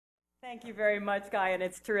Thank you very much, Guy, and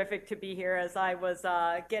it's terrific to be here. As I was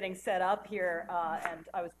getting set up here, and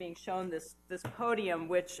I was being shown this podium,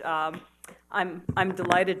 which I'm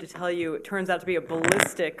delighted to tell you it turns out to be a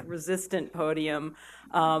ballistic resistant podium.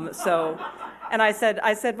 And I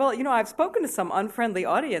said, well, you know, I've spoken to some unfriendly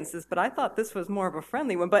audiences, but I thought this was more of a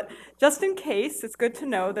friendly one. But just in case, it's good to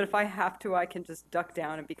know that if I have to, I can just duck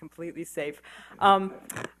down and be completely safe.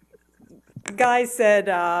 Guy said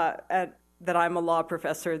that I'm a law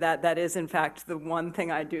professor. That is, in fact, the one thing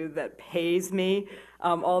I do that pays me.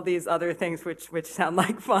 All these other things which sound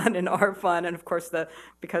like fun and are fun, and of course,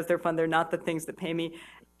 because they're fun, they're not the things that pay me.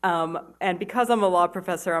 And because I'm a law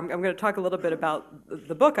professor, I'm going to talk a little bit about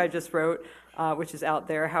the book I just wrote, which is out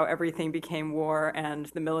there, How Everything Became War and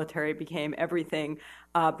the Military Became Everything.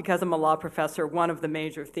 Because I'm a law professor, one of the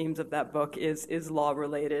major themes of that book is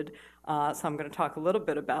law-related. So I'm going to talk a little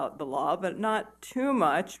bit about the law, but not too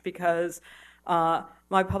much because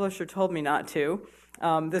my publisher told me not to.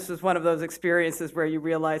 This was one of those experiences where you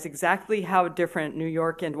realize exactly how different New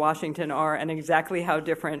York and Washington are and exactly how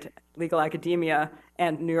different legal academia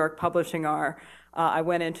and New York publishing are. I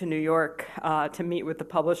went into New York to meet with the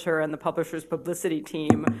publisher and the publisher's publicity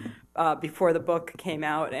team before the book came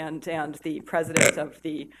out, and the president of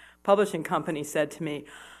the publishing company said to me,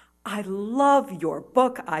 "I love your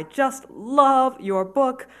book. I just love your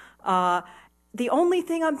book. The only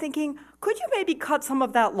thing I'm thinking, could you maybe cut some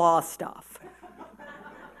of that law stuff?"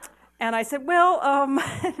 And I said, well,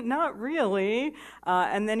 not really.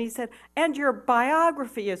 And then he said, and your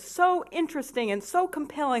biography is so interesting and so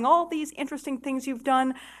compelling, all these interesting things you've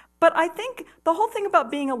done. But I think the whole thing about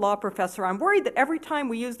being a law professor, I'm worried that every time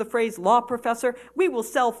we use the phrase law professor, we will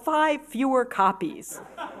sell 5 fewer copies.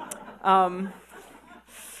 And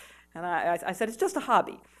I said, it's just a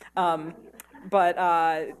hobby. But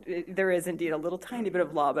there is indeed a little tiny bit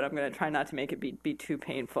of law, but I'm going to try not to make it be too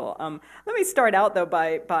painful. Let me start out, though,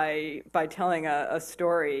 by telling a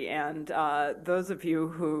story. And those of you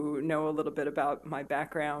who know a little bit about my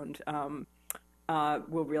background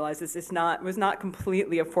will realize this was not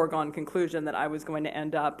completely a foregone conclusion that I was going to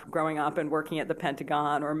end up growing up and working at the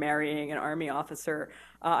Pentagon or marrying an Army officer.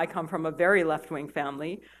 I come from a very left-wing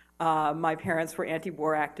family. My parents were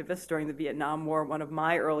anti-war activists during the Vietnam War. One of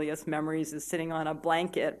my earliest memories is sitting on a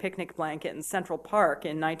picnic blanket in Central Park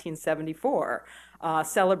in 1974,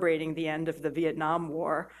 celebrating the end of the Vietnam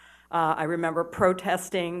War. I remember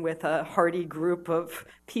protesting with a hearty group of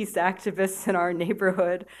peace activists in our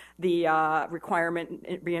neighborhood the requirement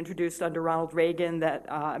reintroduced under Ronald Reagan that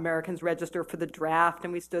Americans register for the draft,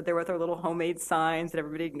 and we stood there with our little homemade signs, and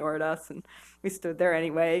everybody ignored us, and we stood there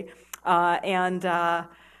anyway.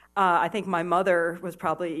 I think my mother was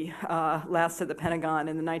probably last at the Pentagon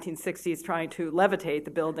in the 1960s trying to levitate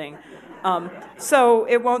the building. So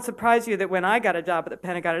it won't surprise you that when I got a job at the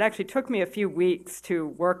Pentagon, it actually took me a few weeks to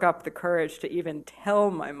work up the courage to even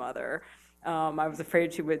tell my mother. I was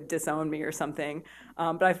afraid she would disown me or something.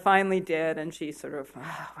 But I finally did, and she sort of,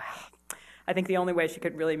 I think the only way she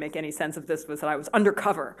could really make any sense of this was that I was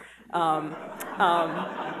undercover.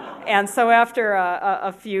 And so after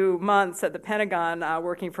a few months at the Pentagon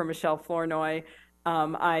working for Michelle Flournoy,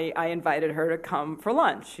 I invited her to come for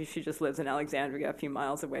lunch. She just lives in Alexandria, a few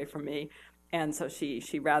miles away from me. And so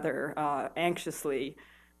she rather anxiously,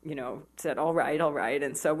 said, all right.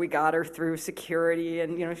 And so we got her through security,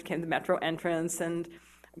 and, she came to the metro entrance and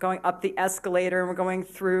going up the escalator, and we're going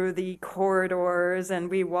through the corridors, and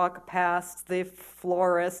we walk past the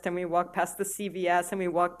florist, and we walk past the CVS, and we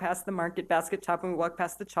walk past the market basket shop, and we walk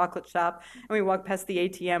past the chocolate shop, and we walk past the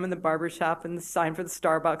ATM and the barber shop and the sign for the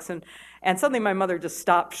Starbucks, and suddenly my mother just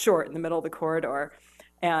stopped short in the middle of the corridor.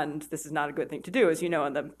 And this is not a good thing to do, as you know,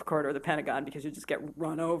 in the corridor of the Pentagon, because you just get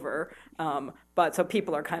run over. But so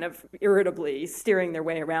people are kind of irritably steering their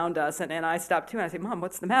way around us, and I stopped too, and I said, Mom,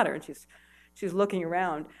 what's the matter? And she's looking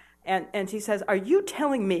around, and she says, are you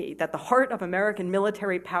telling me that the heart of American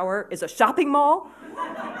military power is a shopping mall?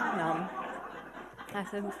 I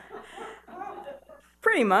said,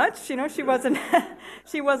 pretty much. She wasn't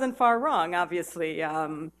far wrong, obviously.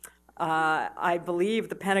 I believe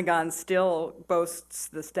the Pentagon still boasts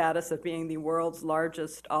the status of being the world's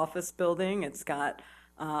largest office building. It's got,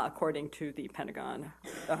 according to the Pentagon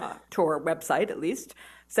tour website at least,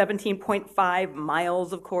 17.5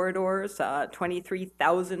 miles of corridors,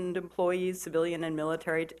 23,000 employees, civilian and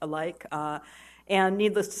military alike. And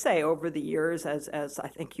needless to say, over the years, as I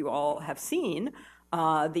think you all have seen,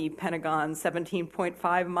 the Pentagon's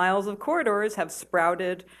 17.5 miles of corridors have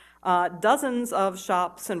sprouted dozens of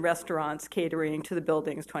shops and restaurants catering to the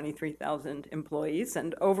building's 23,000 employees.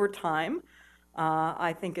 And over time,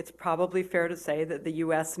 I think it's probably fair to say that the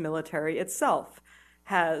U.S. military itself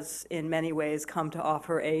has in many ways come to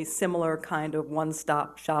offer a similar kind of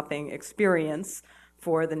one-stop shopping experience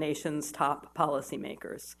for the nation's top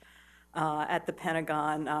policymakers. At the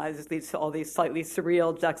Pentagon, all these slightly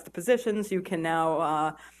surreal juxtapositions. You can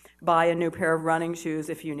now buy a new pair of running shoes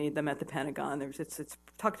if you need them at the Pentagon. It's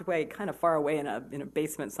tucked away, kind of far away in a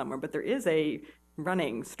basement somewhere, but there is a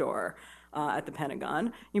running store at the Pentagon.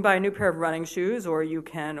 You can buy a new pair of running shoes, or you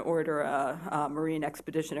can order a Marine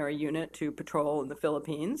Expeditionary Unit to patrol in the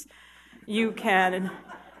Philippines. You can,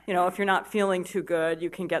 if you're not feeling too good, you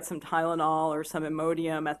can get some Tylenol or some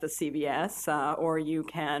Imodium at the CVS, or you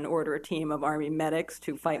can order a team of Army medics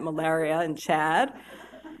to fight malaria in Chad.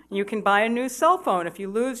 You can buy a new cell phone. If you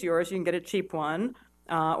lose yours, you can get a cheap one.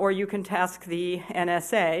 Or you can task the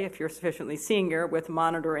NSA, if you're sufficiently senior, with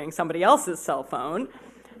monitoring somebody else's cell phone.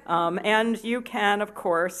 And you can, of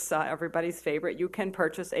course, everybody's favorite, you can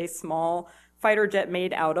purchase a small fighter jet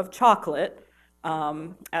made out of chocolate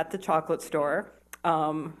at the chocolate store.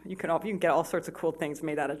 You can get all sorts of cool things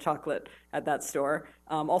made out of chocolate at that store.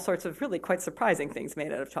 All sorts of really quite surprising things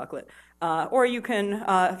made out of chocolate. Or you can,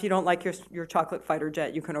 if you don't like your chocolate fighter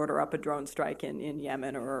jet, you can order up a drone strike in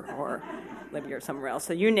Yemen or Libya or somewhere else.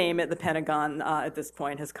 So you name it, the Pentagon at this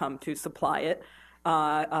point has come to supply it.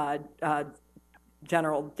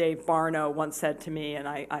 General Dave Barno once said to me, and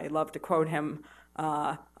I love to quote him,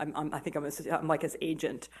 I think I'm like his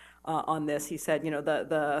agent on this. He said,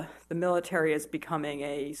 the military is becoming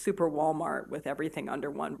a super Walmart with everything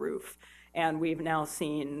under one roof. And we've now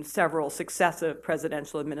seen several successive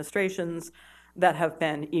presidential administrations that have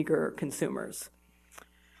been eager consumers.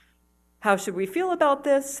 How should we feel about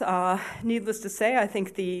this? Needless to say, I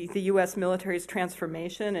think the U.S. military's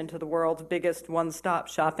transformation into the world's biggest one-stop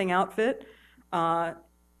shopping outfit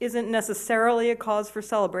isn't necessarily a cause for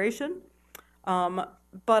celebration,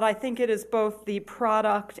 but I think it is both the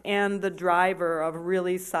product and the driver of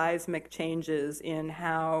really seismic changes in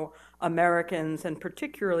how Americans, and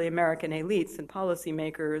particularly American elites and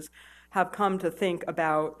policymakers, have come to think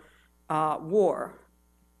about war,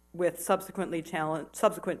 with subsequent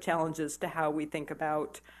challenges to how we think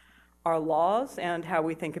about our laws and how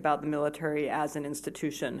we think about the military as an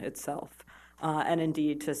institution itself. And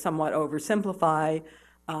indeed, to somewhat oversimplify,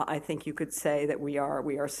 I think you could say that we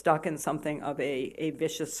are stuck in something of a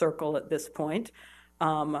vicious circle at this point.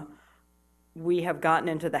 We have gotten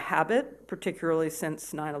into the habit, particularly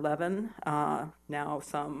since 9/11, now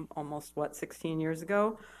some almost, 16 years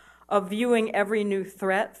ago, of viewing every new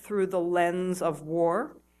threat through the lens of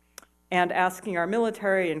war and asking our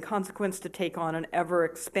military, in consequence, to take on an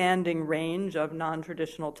ever-expanding range of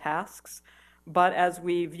non-traditional tasks. But as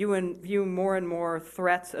we view more and more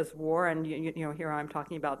threats as war, and here I'm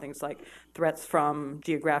talking about things like threats from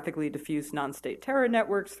geographically diffuse non-state terror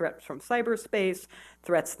networks, threats from cyberspace,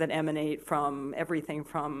 threats that emanate from everything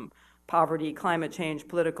from poverty, climate change,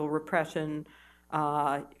 political repression,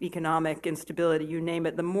 economic instability, you name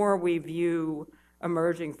it. The more we view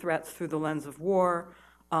emerging threats through the lens of war,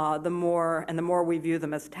 the more we view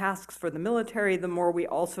them as tasks for the military, the more we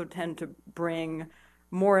also tend to bring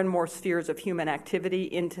more and more spheres of human activity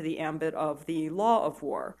into the ambit of the law of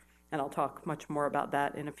war. And I'll talk much more about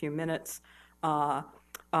that in a few minutes.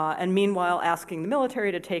 And meanwhile, asking the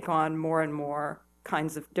military to take on more and more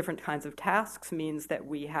different kinds of tasks means that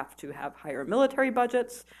we have to have higher military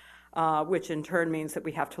budgets, which in turn means that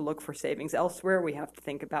we have to look for savings elsewhere. We have to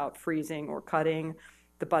think about freezing or cutting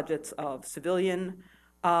the budgets of civilian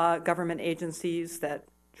government agencies that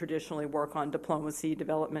traditionally work on diplomacy,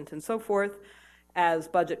 development, and so forth. As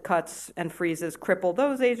budget cuts and freezes cripple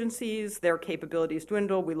those agencies, their capabilities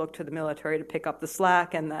dwindle, we look to the military to pick up the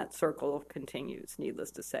slack, and that circle continues,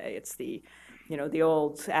 needless to say. It's the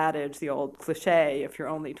old adage, the old cliche, if your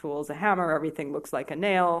only tool is a hammer, everything looks like a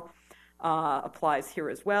nail, applies here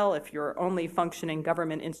as well. If your only functioning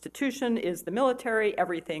government institution is the military,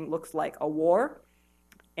 everything looks like a war,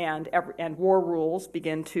 and war rules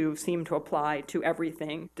begin to seem to apply to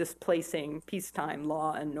everything, displacing peacetime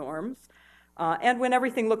law and norms. And when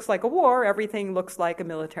everything looks like a war, everything looks like a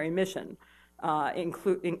military mission,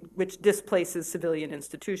 which displaces civilian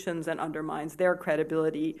institutions and undermines their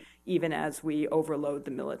credibility even as we overload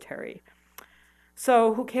the military.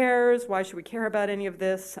 So who cares? Why should we care about any of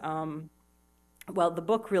this? Well, the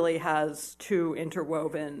book really has two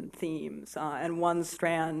interwoven themes, and one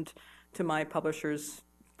strand, to my publisher's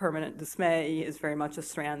permanent dismay, is very much a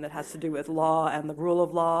strand that has to do with law and the rule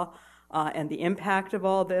of law, and the impact of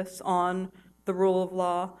all this on the rule of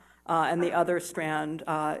law. And the other strand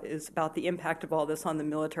is about the impact of all this on the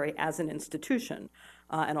military as an institution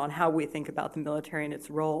and on how we think about the military and its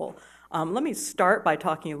role. Let me start by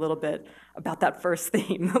talking a little bit about that first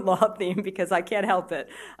theme, the law theme, because I can't help it.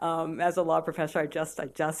 As a law professor, I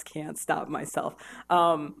just can't stop myself.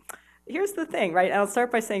 Here's the thing, right? I'll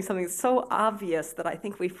start by saying something so obvious that I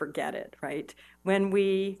think we forget it, right? When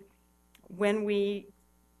we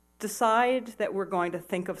decide that we're going to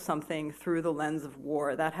think of something through the lens of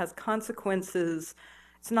war, that has consequences.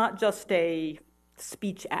 It's not just a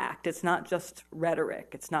speech act. It's not just rhetoric.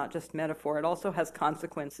 It's not just metaphor. It also has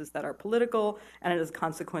consequences that are political, and it has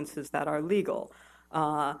consequences that are legal.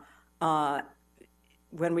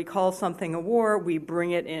 When we call something a war, we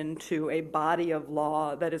bring it into a body of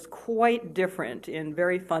law that is quite different in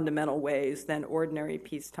very fundamental ways than ordinary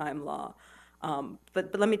peacetime law.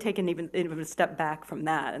 But let me take an even a step back from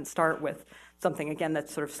that and start with something, again,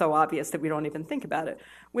 that's sort of so obvious that we don't even think about it,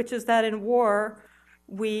 which is that in war,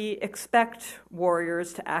 we expect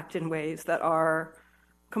warriors to act in ways that are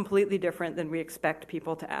completely different than we expect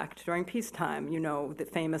people to act during peacetime. You know the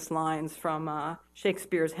famous lines from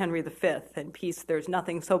Shakespeare's Henry V. In peace, there's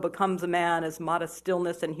nothing so becomes a man as modest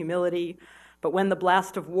stillness and humility. But when the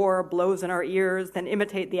blast of war blows in our ears, then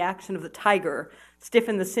imitate the action of the tiger.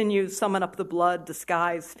 Stiffen the sinews, summon up the blood,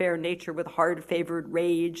 disguise fair nature with hard-favored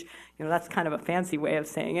rage. You know, that's kind of a fancy way of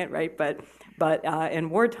saying it, right? But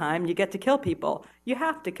in wartime, you get to kill people. You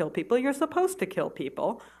have to kill people. You're supposed to kill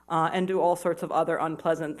people and do all sorts of other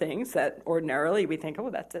unpleasant things that ordinarily we think,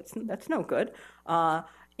 oh, that's no good.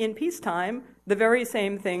 In peacetime, the very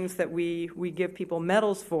same things that we give people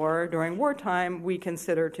medals for during wartime, we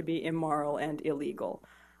consider to be immoral and illegal.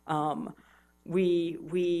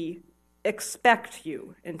 We expect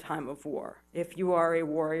you in time of war. If you are a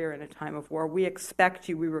warrior in a time of war, we expect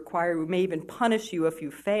you, we require, we may even punish you if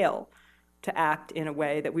you fail to act in a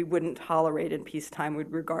way that we wouldn't tolerate in peacetime,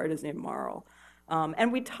 we'd regard as immoral.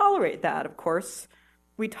 And we tolerate that, of course.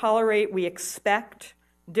 We expect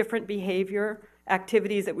different behavior,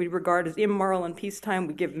 activities that we regard as immoral in peacetime,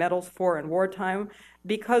 we give medals for in wartime,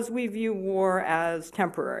 because we view war as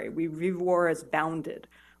temporary. We view war as bounded.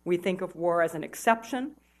 We think of war as an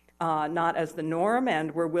exception, not as the norm,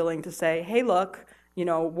 and we're willing to say, hey, look, you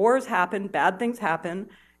know, wars happen, bad things happen,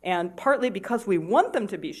 and partly because we want them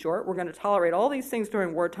to be short, we're going to tolerate all these things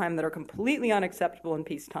during wartime that are completely unacceptable in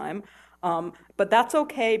peacetime. But that's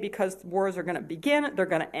okay because wars are going to begin, they're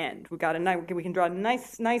going to end. We can draw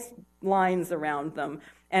nice lines around them,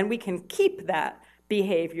 and we can keep that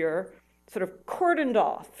behavior sort of cordoned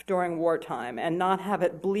off during wartime and not have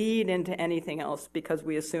it bleed into anything else because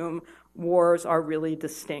we assume wars are really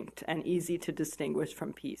distinct and easy to distinguish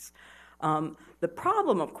from peace. The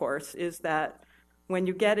problem, of course, is that when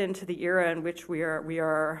you get into the era in which we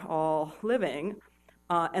are all living,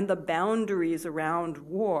 and the boundaries around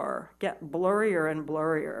war get blurrier and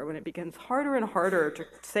blurrier, when it becomes harder and harder to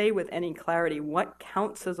say with any clarity what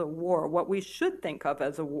counts as a war, what we should think of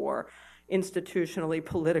as a war, institutionally,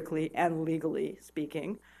 politically, and legally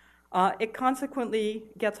speaking, it consequently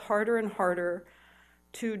gets harder and harder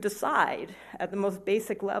to decide at the most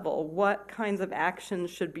basic level what kinds of actions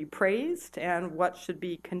should be praised and what should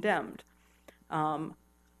be condemned.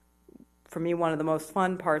 For me, one of the most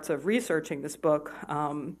fun parts of researching this book,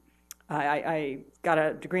 I got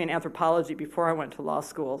a degree in anthropology before I went to law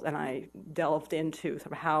school, and I delved into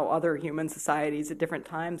sort of how other human societies at different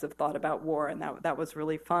times have thought about war, and that was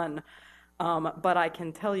really fun. But I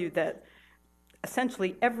can tell you that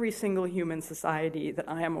essentially every single human society that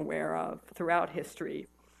I am aware of throughout history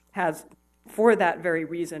has, for that very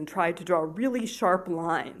reason, tried to draw really sharp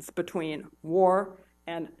lines between war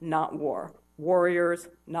and not war. Warriors,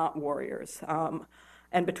 not warriors,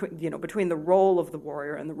 and between the role of the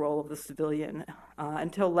warrior and the role of the civilian.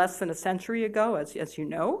 Until less than a century ago, as you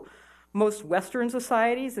know, most Western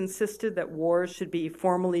societies insisted that wars should be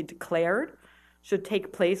formally declared, should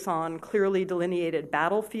take place on clearly delineated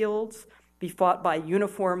battlefields, be fought by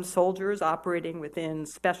uniformed soldiers operating within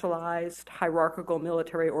specialized hierarchical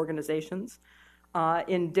military organizations.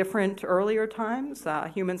 In different earlier times,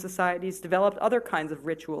 human societies developed other kinds of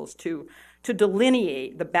rituals to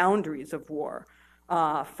delineate the boundaries of war,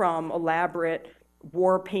 from elaborate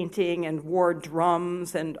war painting and war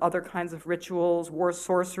drums and other kinds of rituals, war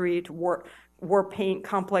sorcery, to war paint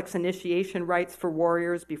complex initiation rites for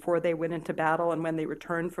warriors before they went into battle and when they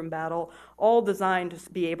returned from battle, all designed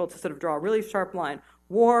to be able to sort of draw a really sharp line.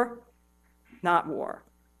 War, not war.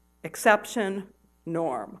 Exception,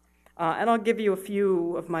 norm. And I'll give you a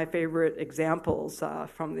few of my favorite examples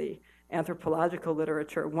from the anthropological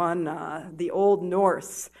literature. One, the Old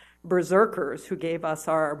Norse berserkers, who gave us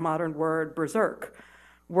our modern word berserk,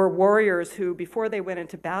 were warriors who, before they went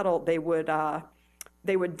into battle, they would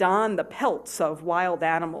don the pelts of wild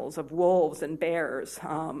animals, of wolves and bears.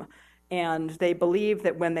 And they believed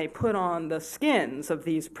that when they put on the skins of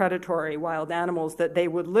these predatory wild animals, that they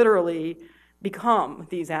would literally become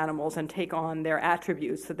these animals and take on their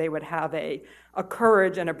attributes, that they would have a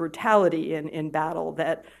courage and a brutality in battle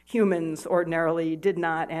that humans ordinarily did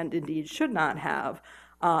not and indeed should not have.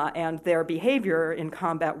 And their behavior in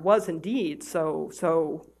combat was indeed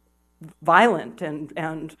so violent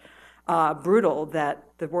and brutal that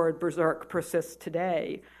the word berserk persists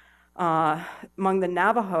today. Among the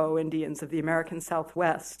Navajo Indians of the American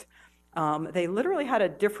Southwest, they literally had a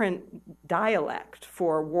different dialect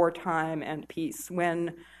for wartime and peace.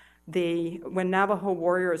 When Navajo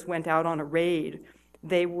warriors went out on a raid,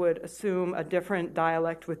 they would assume a different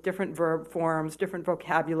dialect with different verb forms, different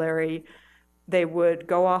vocabulary. They would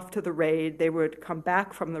go off to the raid. They would come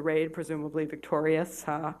back from the raid, presumably victorious.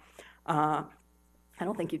 I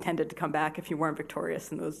don't think you tended to come back if you weren't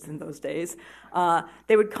victorious in those days.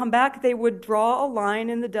 They would come back. They would draw a line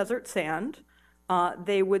in the desert sand.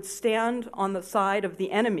 They would stand on the side of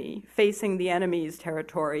the enemy, facing the enemy's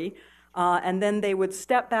territory, and then they would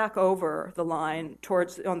step back over the line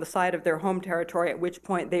on the side of their home territory, at which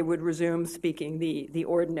point they would resume speaking the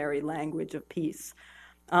ordinary language of peace.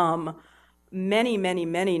 Many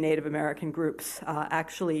Native American groups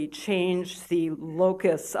actually changed the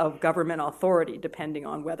locus of government authority depending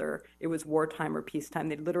on whether it was wartime or peacetime.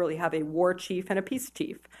 They'd literally have a war chief and a peace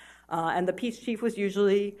chief. And the peace chief was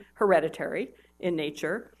usually hereditary in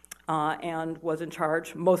nature and was in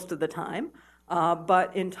charge most of the time.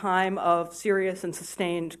 But in time of serious and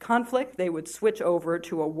sustained conflict, they would switch over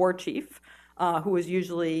to a war chief who was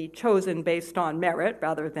usually chosen based on merit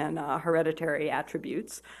rather than hereditary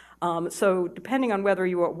attributes. So depending on whether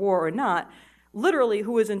you were at war or not, literally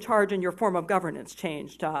who was in charge in your form of governance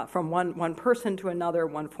changed from one person to another,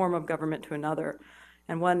 one form of government to another.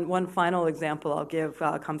 And one final example I'll give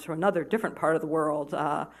comes from another different part of the world,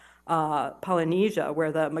 Polynesia,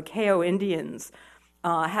 where the Macao Indians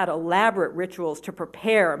had elaborate rituals to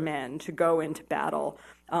prepare men to go into battle.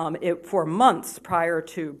 For months prior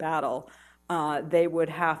to battle, they would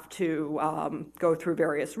have to go through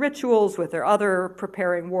various rituals with their other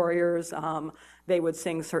preparing warriors. They would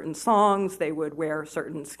sing certain songs. They would wear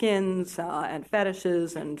certain skins and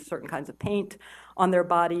fetishes and certain kinds of paint on their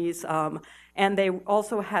bodies. And they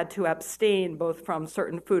also had to abstain both from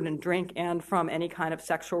certain food and drink and from any kind of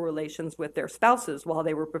sexual relations with their spouses while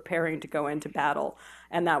they were preparing to go into battle.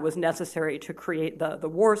 And that was necessary to create the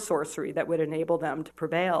war sorcery that would enable them to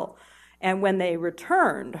prevail. And when they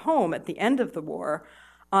returned home at the end of the war,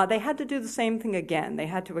 they had to do the same thing again. They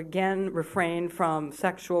had to again refrain from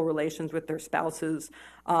sexual relations with their spouses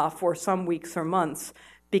for some weeks or months,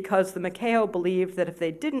 because the Macao believed that if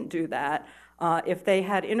they didn't do that, if they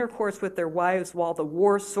had intercourse with their wives while the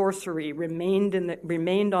war sorcery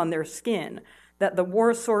remained on their skin, that the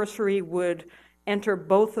war sorcery would enter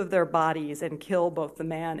both of their bodies and kill both the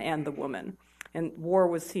man and the woman. And war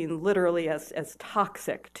was seen literally as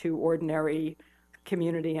toxic to ordinary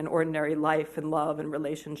community and ordinary life and love and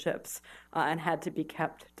relationships, and had to be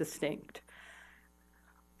kept distinct.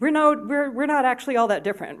 We're not actually all that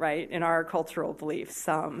different, right, in our cultural beliefs.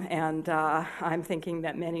 And I'm thinking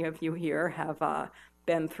that many of you here have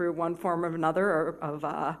been through one form or another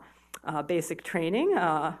of basic training.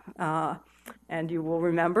 And you will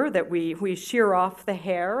remember that we shear off the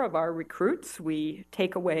hair of our recruits. We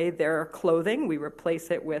take away their clothing. We replace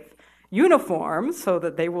it with uniforms so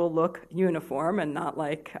that they will look uniform and not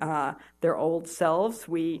like their old selves.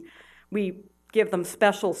 We give them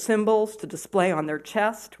special symbols to display on their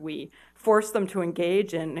chest. We force them to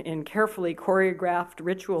engage in carefully choreographed,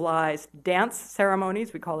 ritualized dance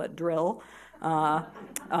ceremonies. We call it drill,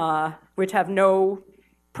 which have no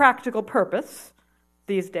practical purpose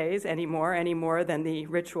these days any more than the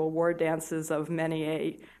ritual war dances of many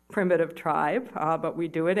a primitive tribe, but we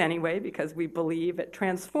do it anyway because we believe it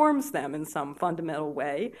transforms them in some fundamental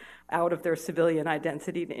way out of their civilian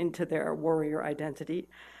identity into their warrior identity.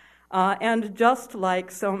 And just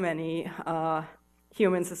like so many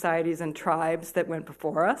human societies and tribes that went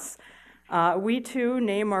before us, we too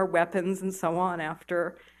name our weapons and so on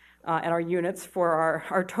after, and our units for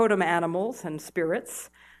our totem animals and spirits.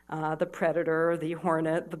 The predator, the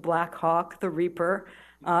hornet, the black hawk, the reaper,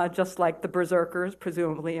 just like the berserkers,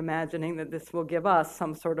 presumably imagining that this will give us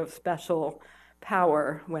some sort of special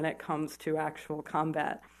power when it comes to actual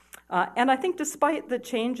combat. And I think despite the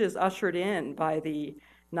changes ushered in by the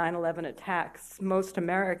 9/11 attacks, most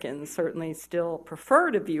Americans certainly still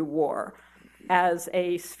prefer to view war as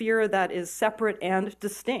a sphere that is separate and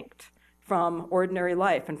distinct from ordinary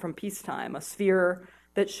life and from peacetime, a sphere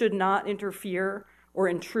that should not interfere or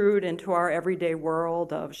intrude into our everyday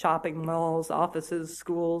world of shopping malls, offices,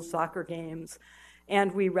 schools, soccer games.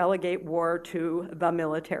 And we relegate war to the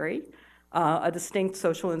military, a distinct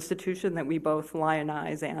social institution that we both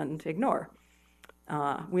lionize and ignore.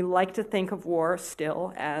 We like to think of war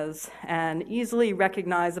still as an easily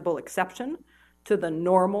recognizable exception to the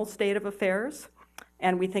normal state of affairs,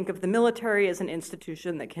 and we think of the military as an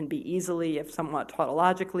institution that can be easily, if somewhat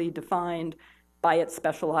tautologically, defined by its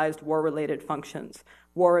specialized war-related functions.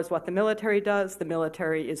 War is what the military does. The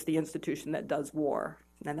military is the institution that does war,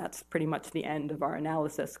 and that's pretty much the end of our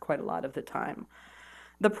analysis quite a lot of the time.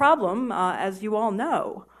 The problem, as you all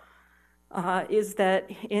know, is that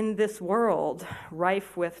in this world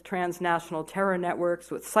rife with transnational terror networks,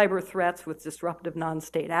 with cyber threats, with disruptive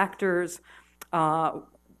non-state actors,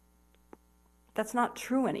 that's not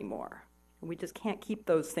true anymore. We just can't keep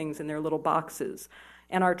those things in their little boxes.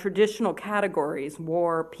 And our traditional categories,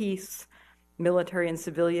 war, peace, military and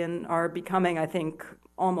civilian, are becoming, I think,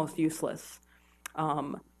 almost useless.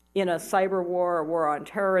 In a cyber war, a war on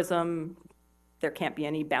terrorism, there can't be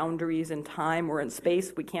any boundaries in time or in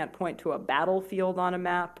space. We can't point to a battlefield on a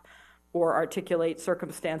map or articulate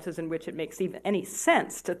circumstances in which it makes even any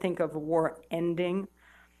sense to think of a war ending.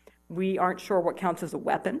 We aren't sure what counts as a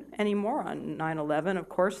weapon anymore. On 9/11, of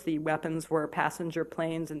course, the weapons were passenger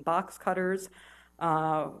planes and box cutters.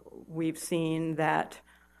 We've seen that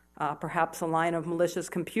perhaps a line of malicious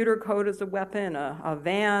computer code is a weapon, a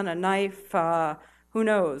van, a knife. Who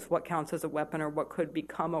knows what counts as a weapon or what could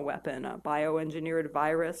become a weapon? A bioengineered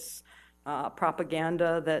virus,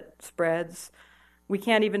 propaganda that spreads. We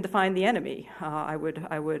can't even define the enemy. I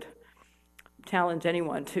would challenge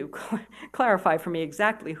anyone to clarify for me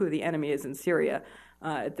exactly who the enemy is in Syria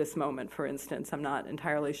at this moment, for instance. I'm not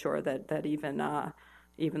entirely sure that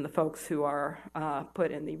even the folks who are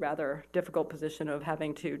put in the rather difficult position of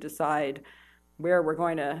having to decide where we're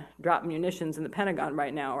going to drop munitions in the Pentagon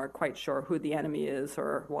right now are quite sure who the enemy is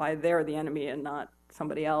or why they're the enemy and not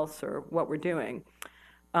somebody else or what we're doing.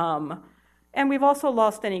 And we've also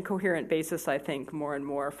lost any coherent basis, I think, more and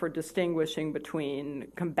more for distinguishing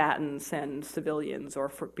between combatants and civilians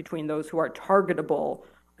or between those who are targetable,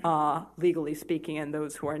 legally speaking, and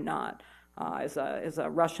those who are not. Is a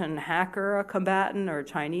Russian hacker a combatant or a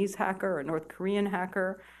Chinese hacker or a North Korean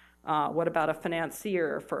hacker? What about a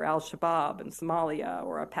financier for al-Shabaab in Somalia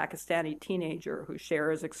or a Pakistani teenager who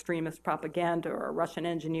shares extremist propaganda or a Russian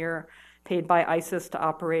engineer paid by ISIS to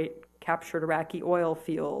operate captured Iraqi oil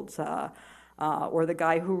fields or the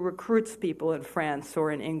guy who recruits people in France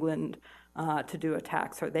or in England to do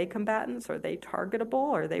attacks? Are they combatants? Are they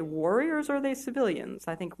targetable? Are they warriors? Or are they civilians?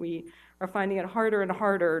 I think we are finding it harder and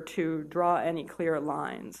harder to draw any clear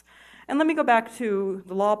lines. And let me go back to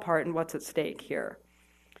the law part and what's at stake here.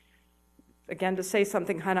 Again, to say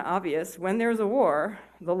something kind of obvious, when there's a war,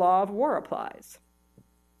 the law of war applies.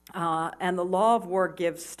 And the law of war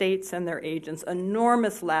gives states and their agents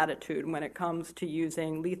enormous latitude when it comes to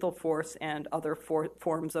using lethal force and other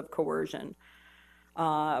forms of coercion.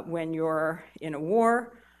 When you're in a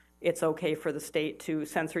war, it's okay for the state to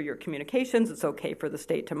censor your communications. It's okay for the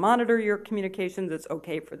state to monitor your communications. It's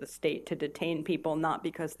okay for the state to detain people, not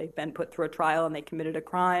because they've been put through a trial and they committed a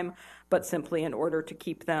crime, but simply in order to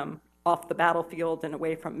keep them off the battlefield and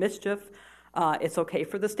away from mischief. It's okay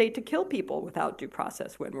for the state to kill people without due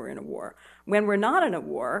process when we're in a war. When we're not in a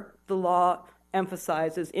war, the law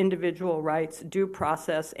emphasizes individual rights, due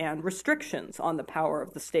process, and restrictions on the power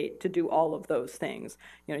of the state to do all of those things.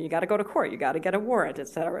 You know, you got to go to court, you got to get a warrant, et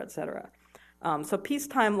cetera, et cetera. So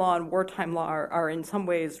peacetime law and wartime law are in some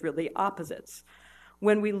ways really opposites.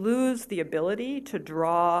 When we lose the ability to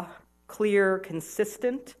draw clear,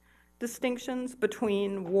 consistent distinctions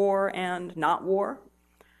between war and not war,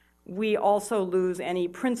 we also lose any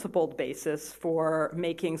principled basis for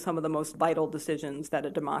making some of the most vital decisions that a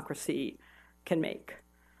democracy can make.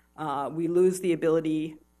 We lose the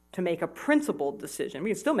ability to make a principled decision.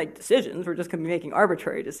 We can still make decisions, we're just going to be making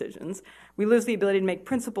arbitrary decisions. We lose the ability to make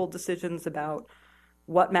principled decisions about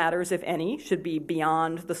what matters, if any, should be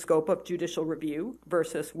beyond the scope of judicial review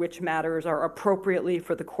versus which matters are appropriately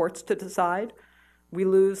for the courts to decide. We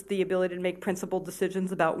lose the ability to make principled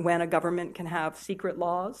decisions about when a government can have secret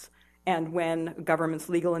laws and when a government's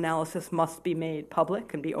legal analysis must be made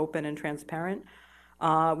public and be open and transparent.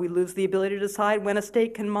 We lose the ability to decide when a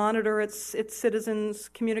state can monitor its citizens'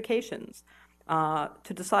 communications,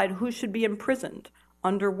 to decide who should be imprisoned,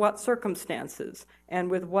 under what circumstances, and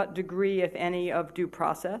with what degree, if any, of due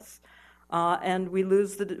process. And we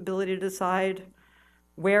lose the ability to decide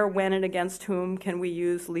where, when, and against whom can we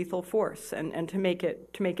use lethal force? And to make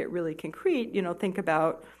it really concrete, think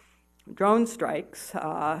about drone strikes.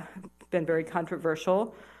 Been very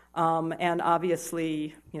controversial, and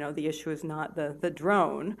obviously, the issue is not the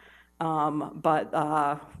drone,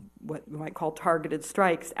 but what we might call targeted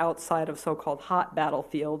strikes outside of so-called hot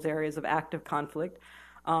battlefields, areas of active conflict.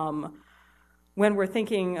 When we're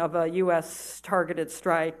thinking of a U.S. targeted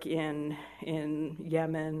strike in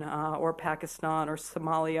Yemen or Pakistan or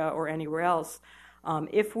Somalia or anywhere else,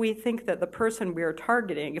 if we think that the person we're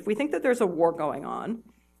targeting, if we think that there's a war going on,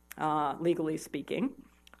 legally speaking,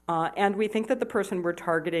 and we think that the person we're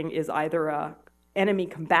targeting is either an enemy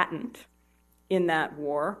combatant in that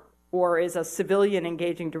war or is a civilian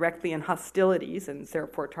engaging directly in hostilities and is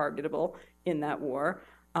therefore targetable in that war,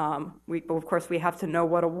 of course, we have to know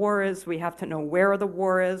what a war is. We have to know where the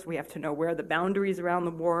war is. We have to know where the boundaries around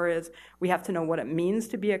the war is. We have to know what it means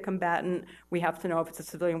to be a combatant. We have to know, if it's a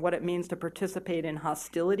civilian, what it means to participate in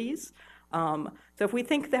hostilities. So if we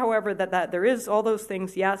think, however, that there is all those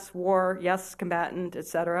things, yes, war, yes, combatant,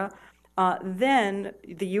 etc., then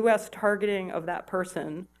the U.S. targeting of that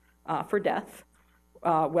person for death,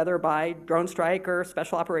 whether by drone strike or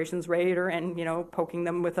special operations raid and poking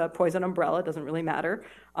them with a poison umbrella, doesn't really matter.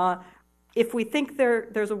 If we think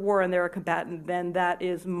there's a war and they're a combatant, then that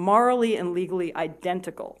is morally and legally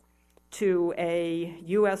identical to a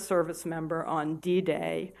U.S. service member on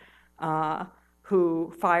D-Day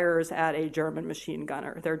who fires at a German machine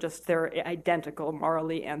gunner. They're identical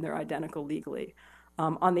morally and they're identical legally.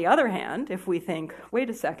 On the other hand, if we think, wait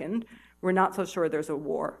a second, we're not so sure there's a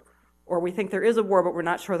war, or we think there is a war, but we're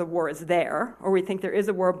not sure the war is there, or we think there is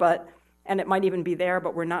a war, and it might even be there,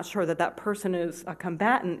 but we're not sure that person is a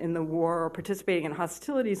combatant in the war or participating in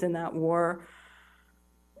hostilities in that war.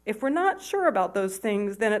 If we're not sure about those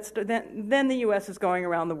things, then the U.S. is going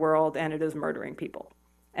around the world and it is murdering people.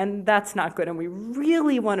 And that's not good, and we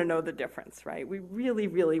really want to know the difference, right? We really,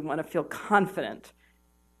 really want to feel confident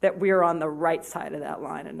that we're on the right side of that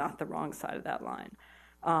line and not the wrong side of that line.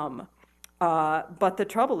 But the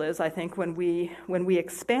trouble is, I think, when we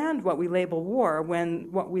expand what we label war,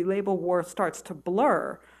 when what we label war starts to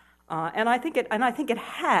blur, and I think it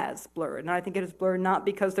has blurred, and I think it has blurred not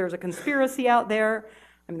because there's a conspiracy out there.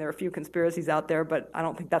 I mean, there are a few conspiracies out there, but I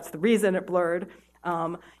don't think that's the reason it blurred.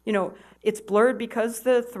 It's blurred because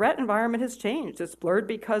the threat environment has changed. It's blurred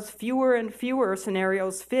because fewer and fewer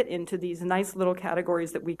scenarios fit into these nice little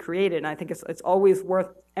categories that we created. And I think it's always worth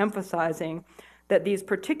emphasizing that these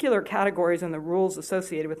particular categories and the rules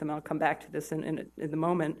associated with them, I'll come back to this in the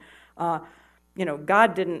moment,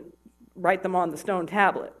 God didn't write them on the stone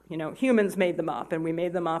tablet. Humans made them up, and we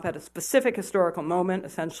made them up at a specific historical moment.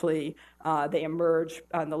 Essentially, they emerged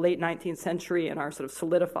in the late 19th century and are sort of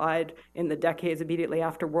solidified in the decades immediately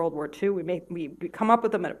after World War II. We come up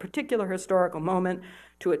with them at a particular historical moment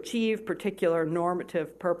to achieve particular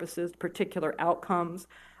normative purposes, particular outcomes.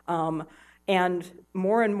 And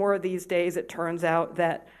more these days, it turns out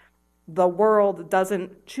that the world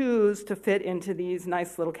doesn't choose to fit into these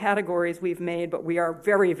nice little categories we've made, but we are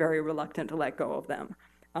very, very reluctant to let go of them.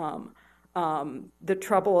 The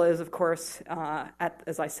trouble is, of course,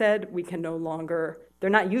 as I said, we can no longer, they're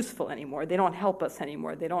not useful anymore. They don't help us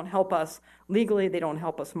anymore. They don't help us legally. They don't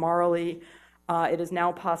help us morally. It is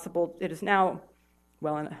now possible,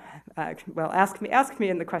 ask me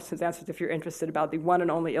in the questions answers if you're interested about the one and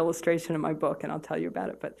only illustration in my book, and I'll tell you about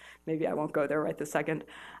it, but maybe I won't go there right this second.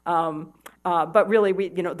 But really,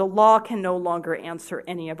 the law can no longer answer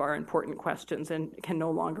any of our important questions and can no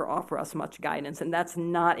longer offer us much guidance, and that's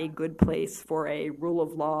not a good place for a rule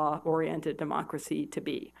of law-oriented democracy to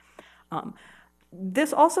be.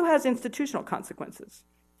 This also has institutional consequences.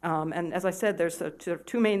 And as I said, there's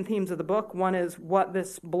two main themes of the book. One is what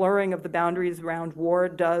this blurring of the boundaries around war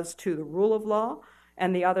does to the rule of law,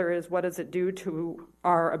 and the other is what does it do to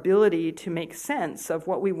our ability to make sense of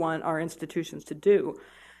what we want our institutions to do.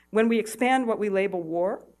 When we expand what we label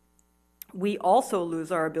war, we also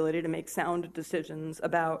lose our ability to make sound decisions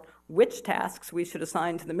about which tasks we should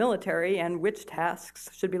assign to the military and which tasks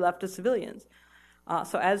should be left to civilians.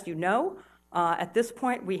 So as you know, at this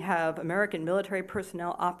point, we have American military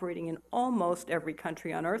personnel operating in almost every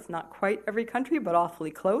country on Earth, not quite every country, but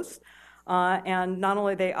awfully close. And not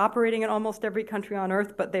only are they operating in almost every country on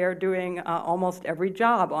Earth, but they are doing almost every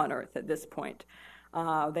job on Earth at this point.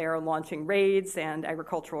 They are launching raids and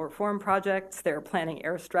agricultural reform projects. They're planning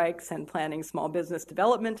airstrikes and planning small business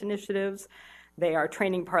development initiatives. They are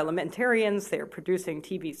training parliamentarians, they're producing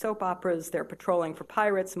TV soap operas, they're patrolling for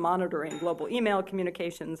pirates, monitoring global email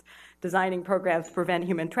communications, designing programs to prevent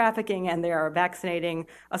human trafficking, and they are vaccinating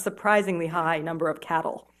a surprisingly high number of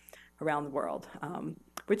cattle. around the world,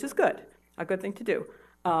 which is good, a good thing to do.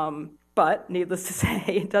 But needless to say,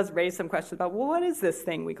 it does raise some questions about, well, what is this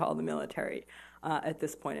thing we call the military at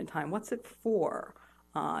this point in time? What's it for?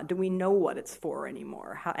 Do we know what it's for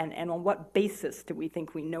anymore? And on what basis do we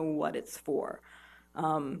think we know what it's for?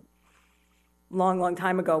 Long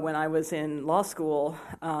time ago when I was in law school,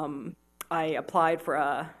 I applied for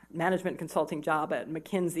a management consulting job at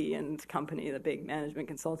McKinsey and Company, the big management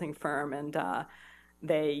consulting firm, and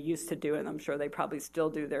they used to do, and I'm sure they probably still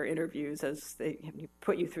do, their interviews as they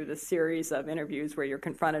put you through this series of interviews where you're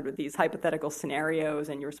confronted with these hypothetical scenarios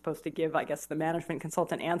and you're supposed to give, I guess, the management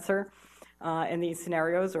consultant answer in these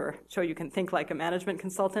scenarios, or show you can think like a management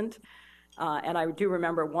consultant. And I do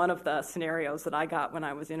remember one of the scenarios that I got when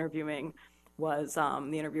I was interviewing was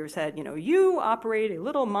the interviewer said, you operate a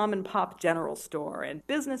little mom and pop general store and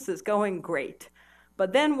business is going great.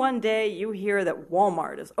 But then one day you hear that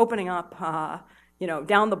Walmart is opening up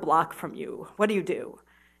down the block from you. What do you do?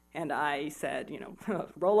 And I said,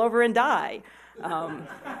 roll over and die,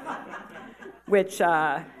 which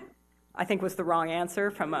I think was the wrong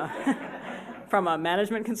answer from a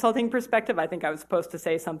management consulting perspective. I think I was supposed to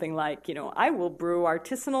say something like, I will brew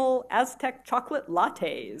artisanal Aztec chocolate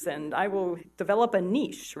lattes and I will develop a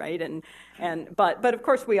niche, right? But of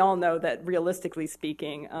course we all know that realistically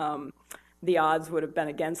speaking, the odds would have been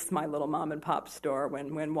against my little mom and pop store when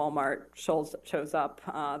Walmart shows up.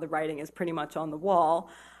 The writing is pretty much on the wall.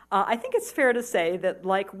 I think it's fair to say that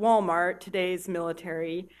like Walmart, today's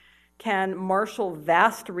military can marshal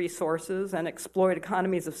vast resources and exploit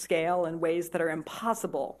economies of scale in ways that are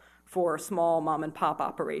impossible for small mom and pop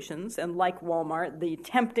operations. And like Walmart, the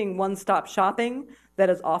tempting one-stop shopping that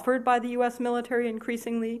is offered by the U.S. military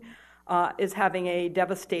increasingly is having a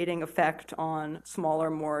devastating effect on smaller,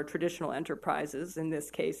 more traditional enterprises, in this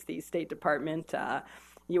case, the State Department,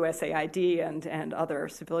 USAID, and other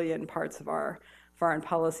civilian parts of our foreign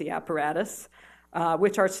policy apparatus,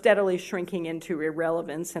 which are steadily shrinking into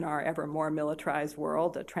irrelevance in our ever more militarized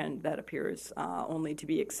world, a trend that appears only to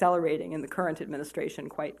be accelerating in the current administration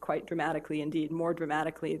quite dramatically, indeed more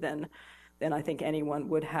dramatically than I think anyone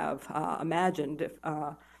would have imagined if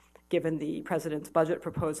given the president's budget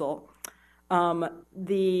proposal.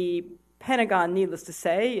 The Pentagon, needless to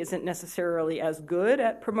say, isn't necessarily as good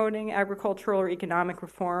at promoting agricultural or economic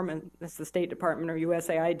reform as the State Department or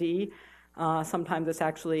USAID. Sometimes it's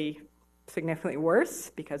actually significantly worse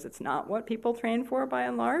because it's not what people train for by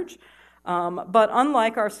and large. But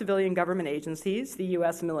unlike our civilian government agencies, the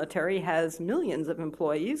U.S. military has millions of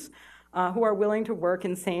employees who are willing to work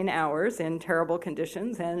insane hours in terrible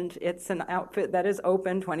conditions, and it's an outfit that is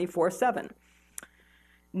open 24/7.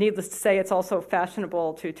 Needless to say, it's also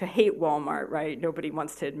fashionable to hate Walmart, right? Nobody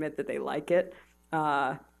wants to admit that they like it.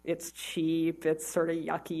 It's cheap, it's sort of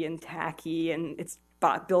yucky and tacky, and its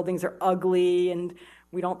buildings are ugly, and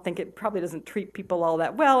we don't think it probably doesn't treat people all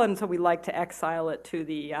that well, and so we like to exile it to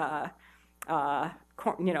the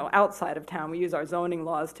outside of town. We use our zoning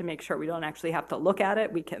laws to make sure we don't actually have to look at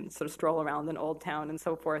it. We can sort of stroll around in Old Town and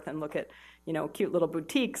so forth and look at, cute little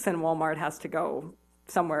boutiques, and Walmart has to go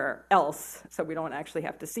somewhere else, so we don't actually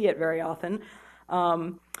have to see it very often.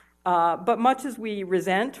 But much as we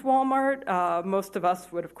resent Walmart, most of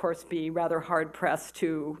us would, of course, be rather hard-pressed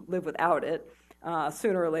to live without it.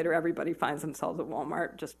 Sooner or later, everybody finds themselves at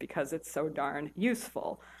Walmart just because it's so darn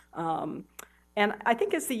useful. And I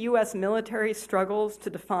think as the U.S. military struggles to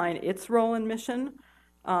define its role and mission,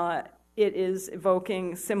 it is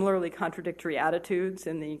evoking similarly contradictory attitudes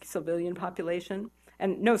in the civilian population.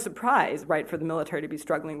 And no surprise, right, for the military to be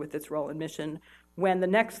struggling with its role and mission when the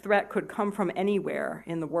next threat could come from anywhere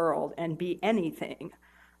in the world and be anything.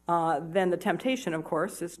 Then the temptation, of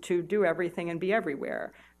course, is to do everything and be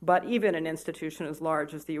everywhere. But even an institution as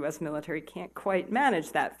large as the U.S. military can't quite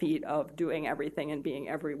manage that feat of doing everything and being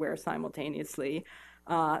everywhere simultaneously.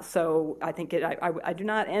 So I think I do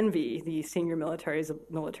not envy the senior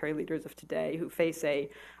military leaders of today who face a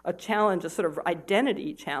challenge, a sort of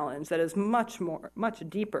identity challenge that is much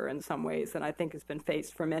deeper in some ways than I think has been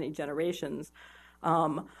faced for many generations.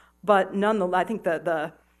 But nonetheless, I think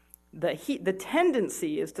the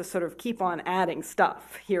tendency is to sort of keep on adding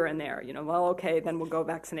stuff here and there. Well, okay, then we'll go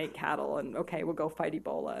vaccinate cattle, and okay, we'll go fight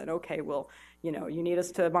Ebola, and okay, you need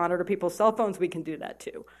us to monitor people's cell phones, we can do that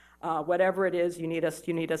too. Whatever it is, you need us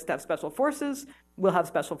to have special forces, we'll have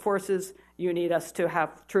special forces. You need us to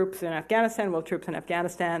have troops in Afghanistan, we'll have troops in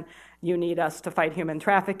Afghanistan. You need us to fight human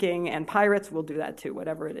trafficking and pirates, we'll do that too,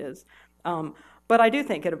 whatever it is. But I do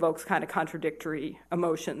think it evokes kind of contradictory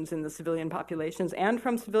emotions in the civilian populations and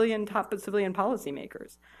from top civilian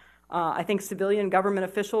policymakers. I think civilian government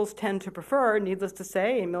officials tend to prefer, needless to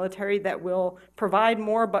say, a military that will provide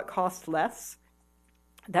more but cost less,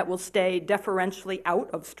 that will stay deferentially out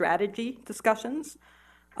of strategy discussions,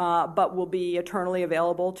 but will be eternally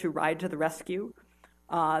available to ride to the rescue,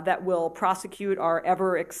 that will prosecute our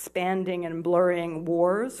ever-expanding and blurring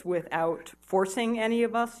wars without forcing any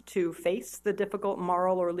of us to face the difficult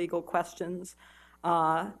moral or legal questions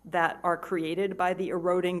that are created by the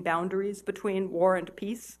eroding boundaries between war and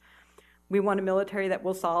peace. We want a military that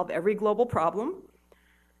will solve every global problem,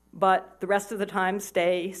 but the rest of the time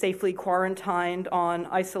stay safely quarantined on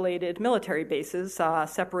isolated military bases,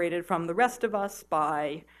 separated from the rest of us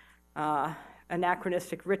by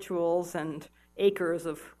anachronistic rituals and acres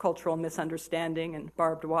of cultural misunderstanding and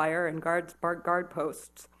barbed wire and guard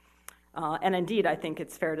posts. And indeed, I think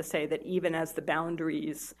it's fair to say that even as the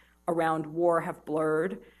boundaries around war have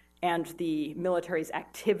blurred and the military's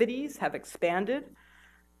activities have expanded,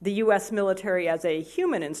 the U.S. military as a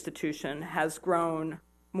human institution has grown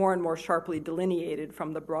more and more sharply delineated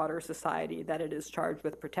from the broader society that it is charged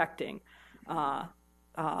with protecting,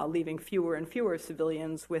 leaving fewer and fewer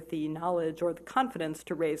civilians with the knowledge or the confidence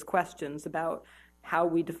to raise questions about how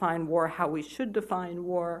we define war, how we should define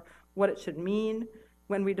war, what it should mean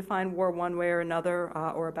when we define war one way or another,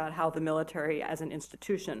 or about how the military as an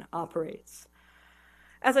institution operates.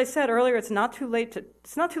 As I said earlier, it's not too late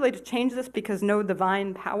to change this, because no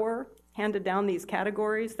divine power handed down these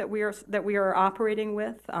categories that we are operating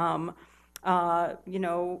with. You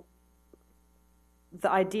know,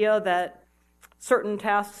 the idea that certain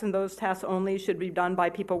tasks and those tasks only should be done by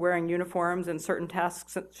people wearing uniforms and certain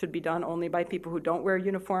tasks should be done only by people who don't wear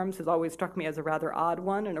uniforms has always struck me as a rather odd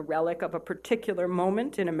one and a relic of a particular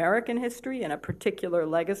moment in American history and a particular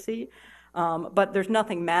legacy. But there's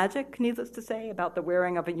nothing magic, needless to say, about the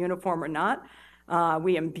wearing of a uniform or not.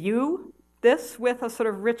 We imbue this with a sort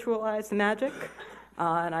of ritualized magic.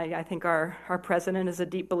 And I think our president is a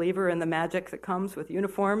deep believer in the magic that comes with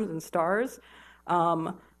uniforms and stars.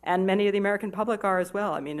 And many of the American public are as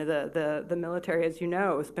well. I mean, the military, as you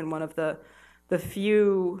know, has been one of the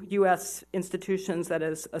few U.S. institutions that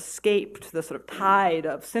has escaped the sort of tide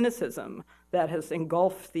of cynicism that has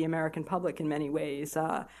engulfed the American public in many ways.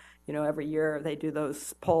 You know, every year they do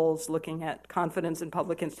those polls looking at confidence in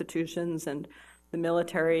public institutions, and the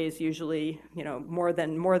military is usually, you know, more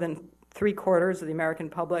than 3/4 of the American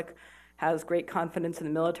public has great confidence in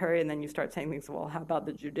the military, and then you start saying things, well, how about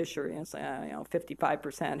the judiciary? And it's like, you know,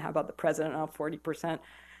 55%. How about the president? Oh, 40%.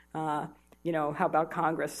 You know, how about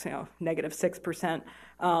Congress? You know, -6%.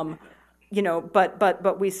 You know,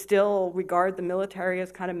 but we still regard the military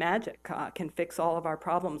as kind of magic, can fix all of our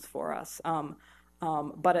problems for us.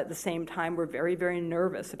 But at the same time, we're very, very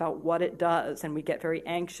nervous about what it does, and we get very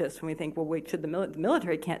anxious when we think, well, wait, should the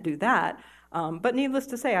military can't do that? But needless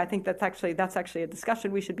to say, I think that's actually a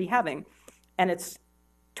discussion we should be having, and it's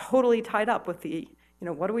totally tied up with the, you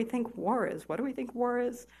know, what do we think war is? What do we think war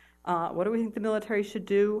is? What do we think the military should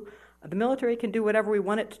do? The military can do whatever we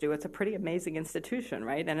want it to do. It's a pretty amazing institution,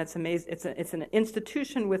 right? And it's an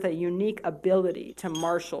institution with a unique ability to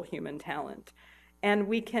marshal human talent. And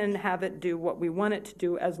we can have it do what we want it to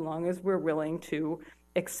do as long as we're willing to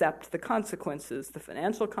accept the consequences, the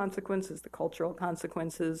financial consequences, the cultural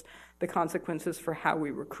consequences, the consequences for how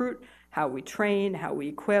we recruit, how we train, how we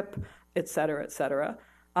equip, et cetera, et cetera.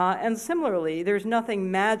 And similarly, there's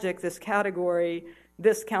nothing magic, this category,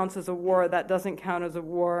 this counts as a war, that doesn't count as a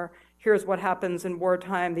war, here's what happens in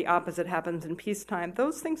wartime, the opposite happens in peacetime.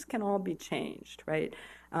 Those things can all be changed, right?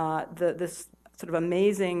 This sort of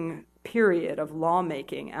amazing period of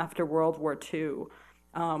lawmaking after World War II,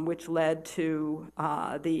 which led to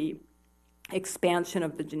the expansion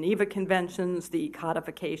of the Geneva Conventions, the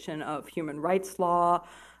codification of human rights law,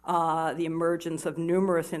 the emergence of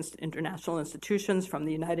numerous international institutions from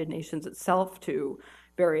the United Nations itself to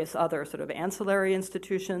various other sort of ancillary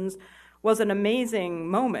institutions, was an amazing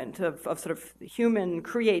moment of sort of human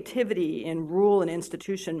creativity in rule and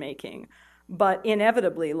institution making. But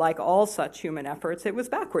inevitably, like all such human efforts, it was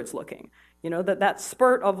backwards looking. You know, that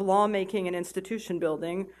spurt of lawmaking and institution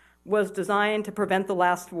building was designed to prevent the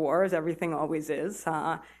last war, as everything always is,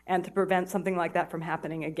 and to prevent something like that from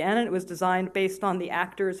happening again. And it was designed based on the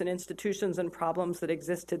actors and institutions and problems that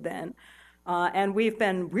existed then. And we've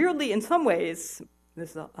been weirdly, in some ways,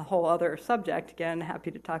 this is a whole other subject, again,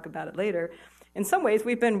 happy to talk about it later. In some ways,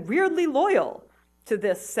 we've been weirdly loyal to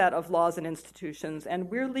this set of laws and institutions and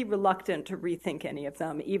weirdly reluctant to rethink any of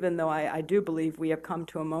them, even though I do believe we have come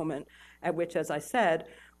to a moment at which, as I said,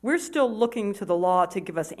 we're still looking to the law to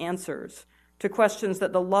give us answers to questions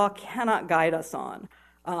that the law cannot guide us on.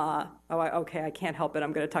 Okay, I can't help it.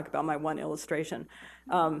 I'm going to talk about my one illustration.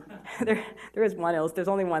 There is there's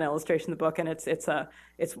only one illustration in the book, and it's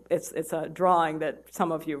a drawing that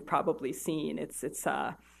some of you have probably seen. It's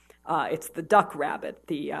the duck rabbit,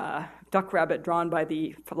 duck rabbit drawn by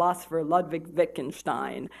the philosopher Ludwig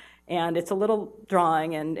Wittgenstein. And it's a little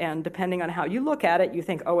drawing, and depending on how you look at it, you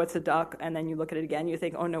think, oh, it's a duck, and then you look at it again, you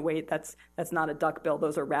think, oh, no, wait, that's not a duck bill,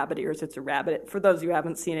 those are rabbit ears, it's a rabbit. For those of you who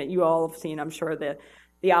haven't seen it, you all have seen, I'm sure,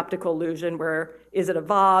 the optical illusion where is it a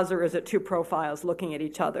vase or is it two profiles looking at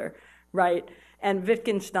each other, right? And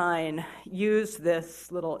Wittgenstein used this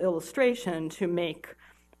little illustration to make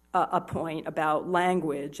a point about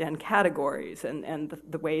language and categories and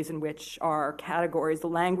the ways in which our categories, the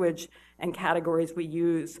language and categories we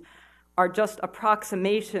use, are just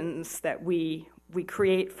approximations that we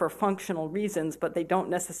create for functional reasons, but they don't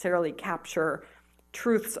necessarily capture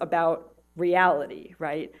truths about reality,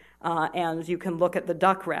 right? And you can look at the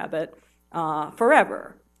duck rabbit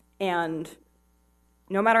forever, and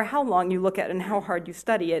no matter how long you look at it and how hard you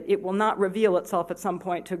study it, it will not reveal itself at some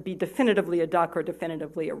point to be definitively a duck or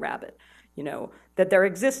definitively a rabbit. You know, that there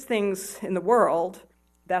exist things in the world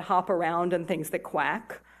that hop around and things that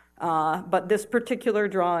quack, but this particular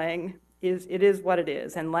drawing is what it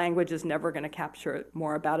is, and language is never going to capture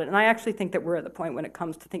more about it. And I actually think that we're at the point when it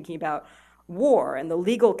comes to thinking about war and the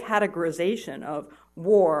legal categorization of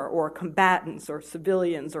war or combatants or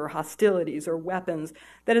civilians or hostilities or weapons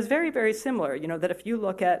that is very, very similar. You know, that if you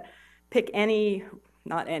look at, pick any,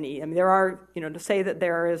 not any, I mean, there are, you know, to say that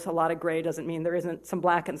there is a lot of gray doesn't mean there isn't some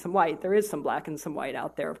black and some white. There is some black and some white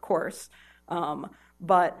out there, of course.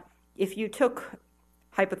 But if you took,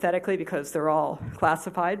 hypothetically, because they're all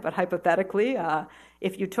classified, but hypothetically,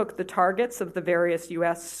 if you took the targets of the various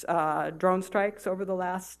U.S. Drone strikes over the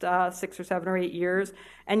last 6 or 7 or 8 years,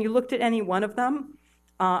 and you looked at any one of them,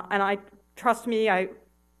 and trust me,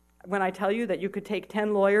 when I tell you that you could take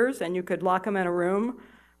 10 lawyers and you could lock them in a room,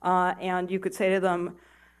 and you could say to them,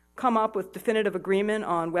 come up with definitive agreement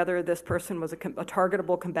on whether this person was a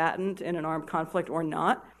targetable combatant in an armed conflict or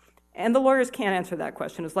not. And the lawyers can't answer that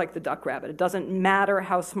question. It's like the duck rabbit. It doesn't matter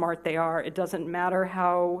how smart they are. It doesn't matter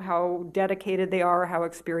how dedicated they are, how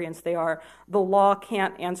experienced they are. The law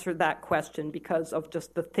can't answer that question because of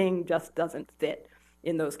just the thing just doesn't fit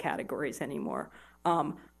in those categories anymore.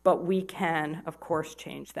 But we can, of course,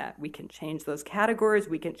 change that. We can change those categories.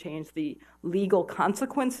 We can change the legal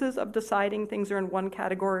consequences of deciding things are in one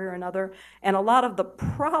category or another. And a lot of the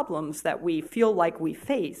problems that we feel like we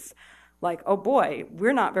face, like, oh boy,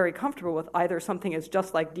 we're not very comfortable with either something is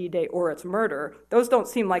just like D-Day or it's murder. Those don't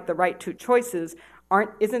seem like the right two choices.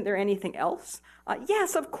 Isn't there anything else?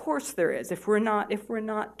 Yes, of course there is. If we're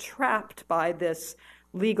not trapped by this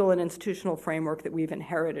legal and institutional framework that we've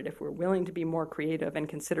inherited, if we're willing to be more creative and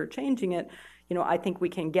consider changing it, you know, I think we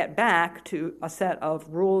can get back to a set of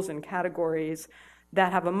rules and categories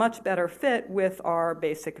that have a much better fit with our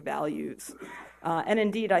basic values. And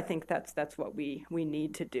indeed, I think that's what we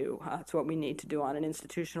need to do. It's what we need to do on an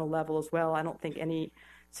institutional level as well. I don't think any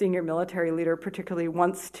senior military leader particularly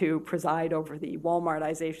wants to preside over the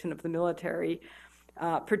Walmartization of the military,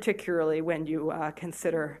 particularly when you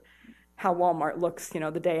consider how Walmart looks, you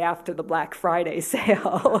know, the day after the Black Friday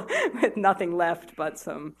sale with nothing left but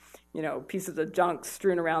some, you know, pieces of junk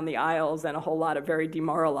strewn around the aisles and a whole lot of very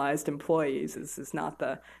demoralized employees. This is not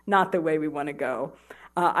the way we want to go.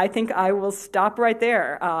 I think I will stop right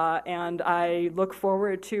there, and I look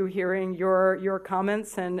forward to hearing your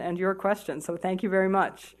comments and your questions. So thank you very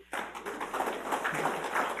much.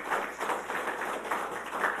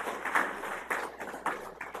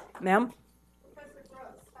 Ma'am? Professor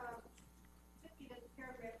Brooks, took me to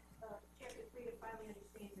paragraph chapter 3 to finally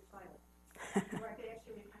understand your title, where I could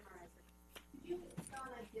actually memorize it. Could you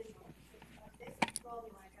expound on Disney? This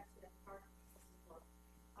involved me when I got to that part of this book.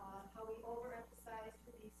 How we overemphasized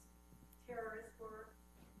who these terrorists were,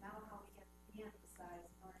 now how we have to de-emphasize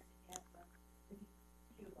in order to get the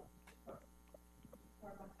Cuba or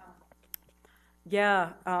Guantanamo.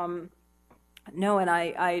 Yeah. No, and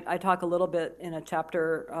I talk a little bit in a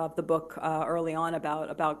chapter of the book early on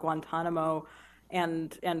about Guantanamo,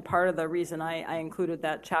 and part of the reason I included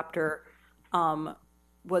that chapter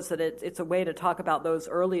was that it's a way to talk about those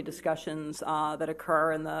early discussions that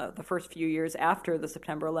occur in the first few years after the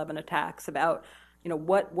September 11 attacks about, you know,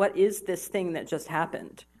 what is this thing that just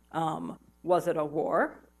happened? Was it a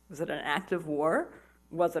war? Was it an act of war?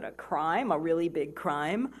 Was it a crime, a really big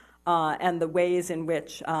crime? And the ways in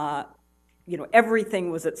which you know, everything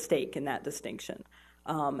was at stake in that distinction.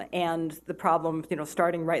 And the problem, you know,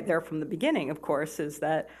 starting right there from the beginning, of course, is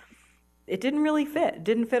that it didn't really fit. It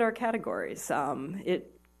didn't fit our categories.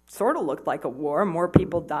 It sort of looked like a war. More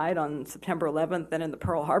people died on September 11th than in the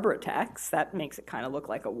Pearl Harbor attacks. That makes it kind of look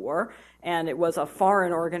like a war. And it was a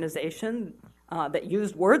foreign organization that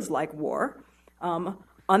used words like war.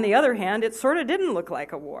 On the other hand, it sort of didn't look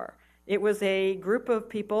like a war. It was a group of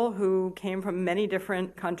people who came from many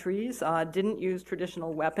different countries, didn't use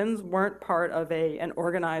traditional weapons, weren't part of an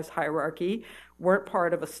organized hierarchy, weren't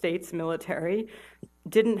part of a state's military,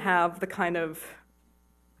 didn't have the kind of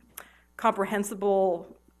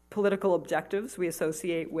comprehensible political objectives we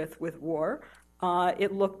associate with war.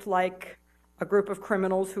 It looked like a group of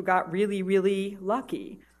criminals who got really, really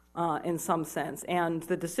lucky in some sense. And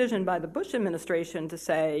the decision by the Bush administration to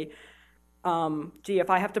say, gee, if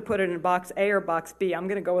I have to put it in box A or box B, I'm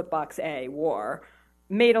going to go with box A, war,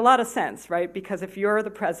 made a lot of sense, right? Because if you're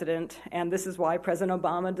the president, and this is why President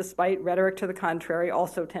Obama, despite rhetoric to the contrary,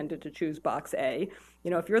 also tended to choose box A.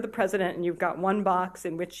 If you're the president and you've got one box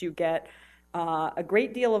in which you get a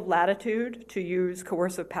great deal of latitude to use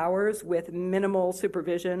coercive powers with minimal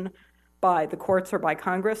supervision by the courts or by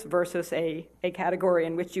Congress versus a category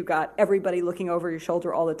in which you got everybody looking over your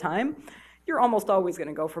shoulder all the time, you're almost always going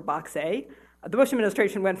to go for box A. The Bush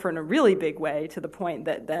administration went for it in a really big way, to the point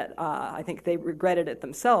that I think they regretted it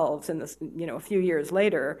themselves in this, a few years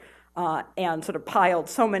later, and sort of piled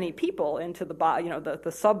so many people into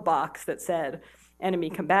the sub box that said enemy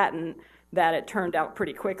combatant, that it turned out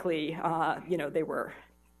pretty quickly, they were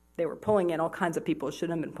pulling in all kinds of people who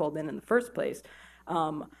shouldn't have been pulled in the first place,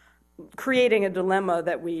 creating a dilemma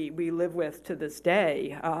that we live with to this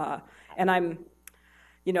day. And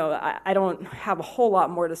I don't have a whole lot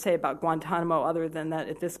more to say about Guantanamo, other than that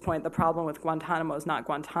at this point the problem with Guantanamo is not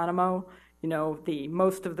Guantanamo.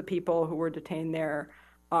 Most of the people who were detained there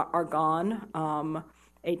are gone.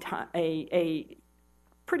 A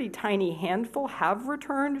pretty tiny handful have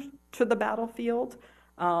returned to the battlefield,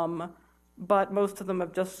 but most of them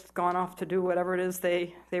have just gone off to do whatever it is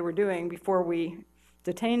they were doing before we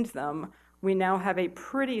detained them. We now have a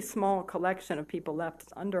pretty small collection of people left.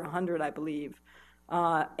 It's under 100, I believe.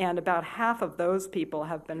 And about half of those people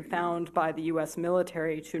have been found by the U.S.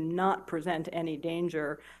 military to not present any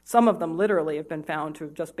danger. Some of them literally have been found to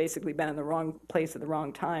have just basically been in the wrong place at the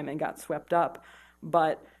wrong time and got swept up.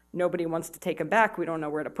 But nobody wants to take them back. We don't know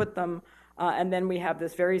where to put them. And then we have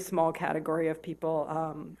this very small category of people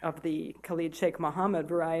of the Khalid Sheikh Mohammed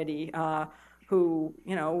variety who,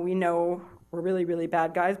 we know were really, really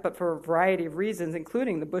bad guys, but for a variety of reasons,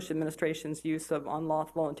 including the Bush administration's use of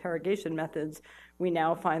unlawful interrogation methods, we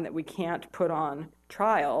now find that we can't put on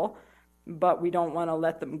trial, but we don't want to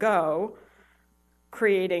let them go,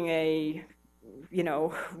 creating a,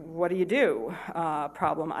 what do you do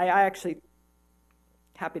problem. I actually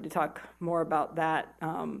happy to talk more about that,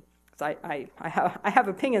 because I have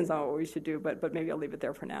opinions on what we should do, but maybe I'll leave it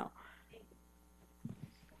there for now.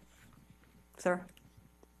 Sir?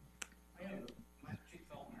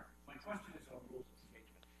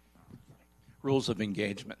 Rules of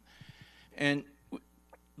engagement. And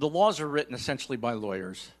the laws are written essentially by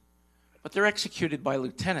lawyers, but they're executed by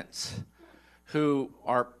lieutenants who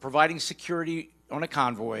are providing security on a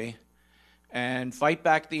convoy and fight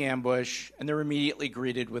back the ambush, and they're immediately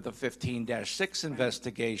greeted with a 15-6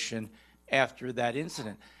 investigation after that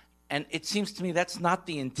incident. And it seems to me that's not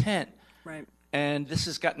the intent. Right. And this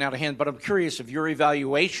has gotten out of hand, but I'm curious of your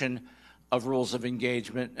evaluation of rules of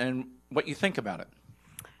engagement and what you think about it.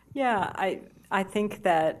 Yeah, I think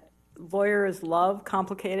that lawyers love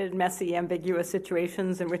complicated, messy, ambiguous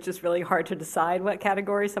situations in which it's really hard to decide what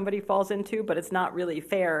category somebody falls into, but it's not really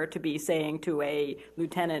fair to be saying to a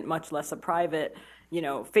lieutenant, much less a private,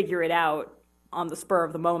 figure it out on the spur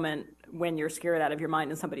of the moment when you're scared out of your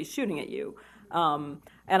mind and somebody's shooting at you. And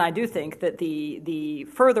I do think that the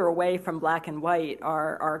further away from black and white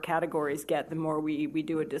our categories get, the more we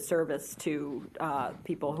do a disservice to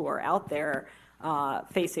people who are out there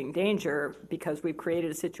facing danger, because we've created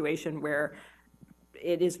a situation where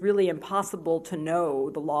it is really impossible to know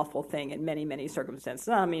the lawful thing in many, many circumstances.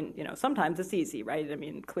 I mean, sometimes it's easy, right? I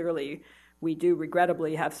mean, clearly we do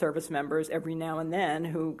regrettably have service members every now and then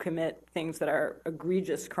who commit things that are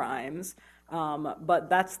egregious crimes, but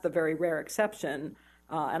that's the very rare exception.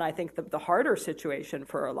 And I think the harder situation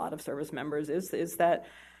for a lot of service members is that,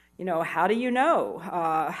 how do you know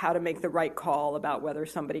how to make the right call about whether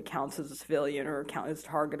somebody counts as a civilian or as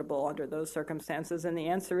targetable under those circumstances? And the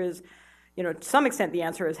answer is, to some extent, the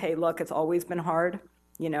answer is, hey, look, it's always been hard.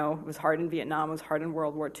 It was hard in Vietnam, it was hard in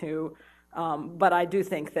World War II. But I do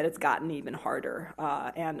think that it's gotten even harder.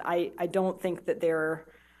 And I don't think that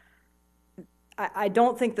I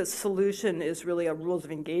don't think the solution is really a rules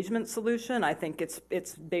of engagement solution. I think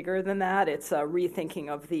it's bigger than that. It's a rethinking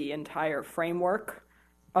of the entire framework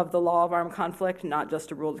of the law of armed conflict, not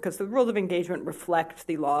just a rule, because the rules of engagement reflect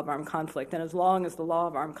the law of armed conflict. And as long as the law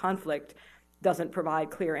of armed conflict doesn't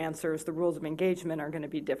provide clear answers, the rules of engagement are going to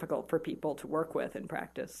be difficult for people to work with in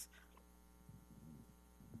practice.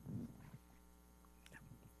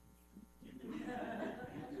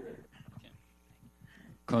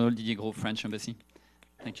 Colonel Didier Gros, French Embassy.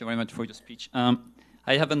 Thank you very much for your speech. I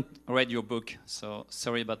haven't read your book, so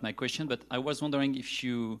sorry about my question, but I was wondering if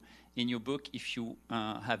you, in your book, if you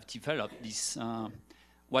have developed this,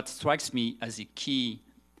 what strikes me as a key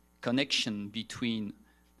connection between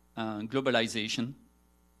globalization,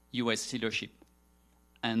 U.S. leadership,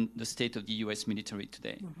 and the state of the U.S. military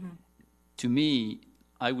today. Mm-hmm. To me,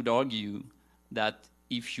 I would argue that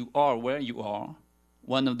if you are where you are,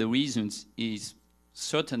 one of the reasons is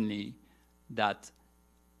certainly that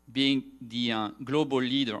being the global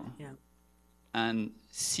leader and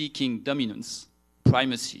seeking dominance,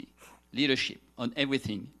 primacy, leadership on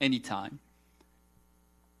everything, anytime,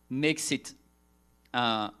 makes it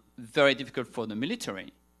very difficult for the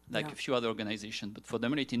military, like a few other organizations, but for the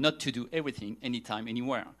military not to do everything, anytime,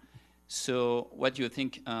 anywhere. So what do you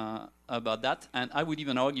think about that? And I would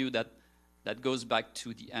even argue that that goes back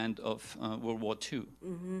to the end of World War II.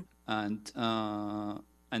 Mm-hmm.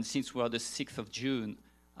 And since we are the 6th of June,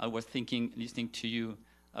 I was thinking, listening to you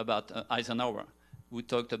about Eisenhower, who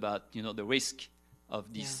talked about the risk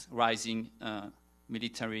of this rising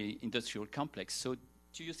military-industrial complex. So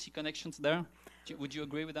do you see connections there? Would you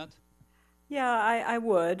agree with that? Yeah, I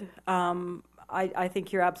would. I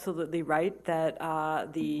think you're absolutely right that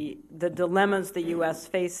the dilemmas the U.S.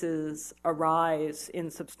 faces arise in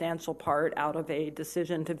substantial part out of a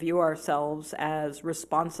decision to view ourselves as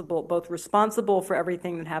responsible, both responsible for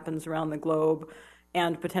everything that happens around the globe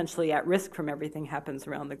and potentially at risk from everything happens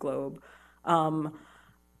around the globe.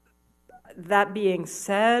 That being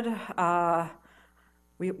said,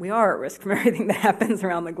 we are at risk from everything that happens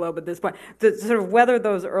around the globe at this point. Sort of whether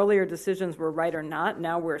those earlier decisions were right or not,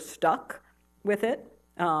 now we're stuck with it.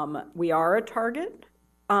 We are a target,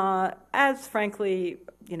 as frankly,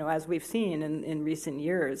 as we've seen in recent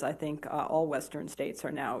years. I think all Western states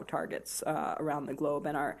are now targets around the globe,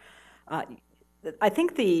 and I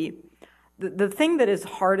think the thing that is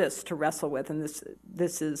hardest to wrestle with, and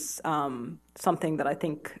this is something that I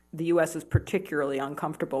think the U.S. is particularly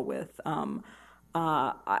uncomfortable with.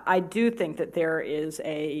 I do think that there is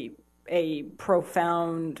a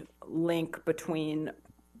profound link between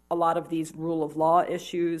a lot of these rule of law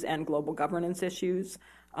issues and global governance issues.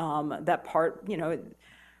 That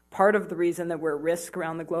part of the reason that we're at risk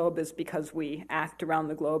around the globe is because we act around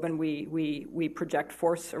the globe and we project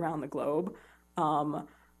force around the globe.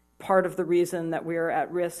 Part of the reason that we're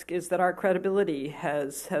at risk is that our credibility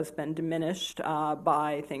has been diminished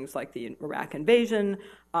by things like the Iraq invasion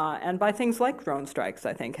and by things like drone strikes,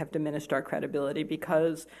 I think, have diminished our credibility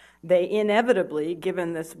because they inevitably,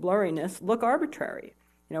 given this blurriness, look arbitrary.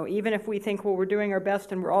 Even if we think, well, we're doing our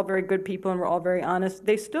best and we're all very good people and we're all very honest,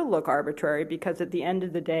 they still look arbitrary because at the end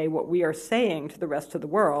of the day, what we are saying to the rest of the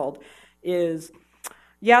world is,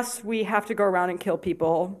 yes, we have to go around and kill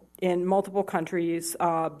people in multiple countries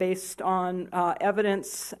based on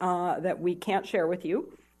evidence that we can't share with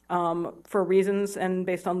you for reasons and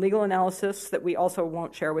based on legal analysis that we also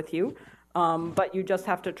won't share with you. But you just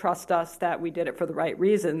have to trust us that we did it for the right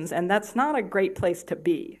reasons. And that's not a great place to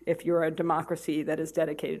be if you're a democracy that is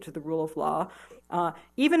dedicated to the rule of law.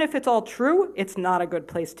 Even if it's all true, it's not a good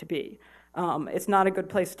place to be. It's not a good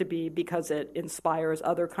place to be because it inspires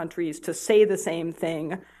other countries to say the same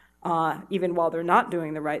thing even while they're not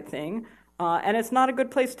doing the right thing. And it's not a good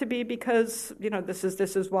place to be because, this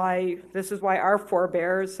is why our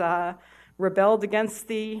forebears rebelled against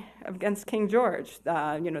King George.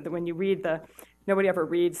 When you read nobody ever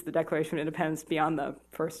reads the Declaration of Independence beyond the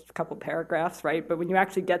first couple paragraphs, right? But when you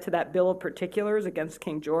actually get to that Bill of Particulars against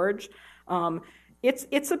King George,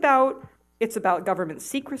 it's about government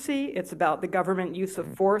secrecy. It's about the government use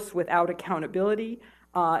of force without accountability.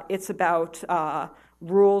 It's about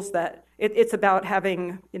rules that it's about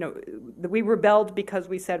having, we rebelled because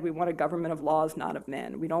we said we want a government of laws, not of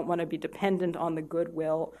men. We don't want to be dependent on the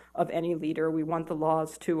goodwill of any leader. We want the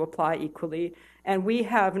laws to apply equally. And we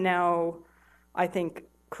have now, I think,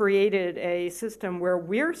 created a system where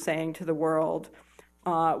we're saying to the world,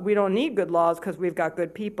 we don't need good laws because we've got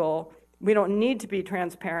good people. We don't need to be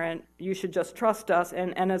transparent. You should just trust us.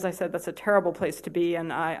 And as I said, that's a terrible place to be.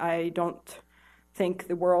 And I don't think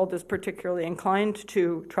the world is particularly inclined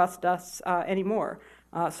to trust us anymore.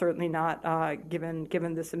 Certainly not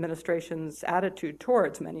given this administration's attitude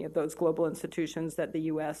towards many of those global institutions that the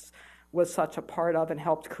U.S. was such a part of and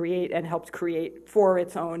helped create for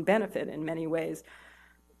its own benefit in many ways.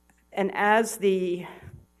 as the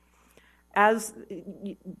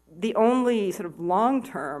only sort of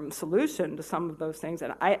long-term solution to some of those things,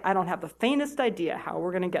 and I don't have the faintest idea how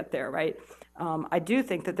we're going to get there, right? I do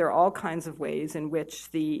think that there are all kinds of ways in which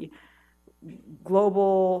the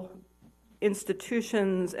global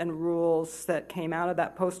institutions and rules that came out of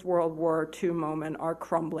that post-World War II moment are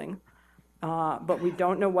crumbling, but we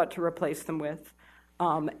don't know what to replace them with.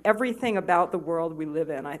 Everything about the world we live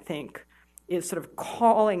in, I think, is sort of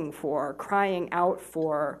crying out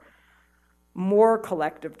for more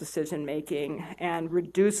collective decision-making and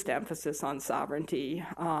reduced emphasis on sovereignty.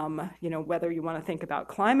 Whether you want to think about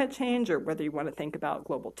climate change or whether you want to think about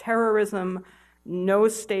global terrorism, no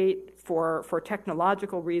state, for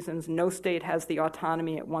technological reasons, no state has the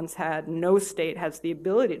autonomy it once had. No state has the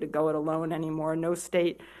ability to go it alone anymore. No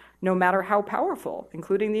state, no matter how powerful,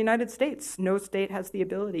 including the United States, no state has the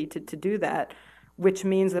ability to do that, which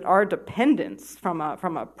means that our dependence from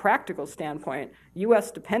a practical standpoint,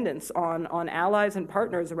 U.S. dependence on allies and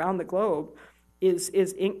partners around the globe is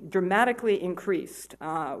dramatically increased.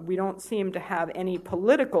 We don't seem to have any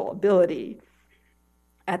political ability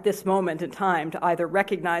at this moment in time to either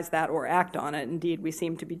recognize that or act on it. Indeed, we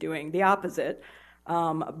seem to be doing the opposite.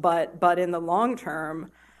 But in the long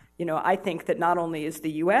term, I think that not only is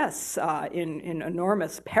the U.S. in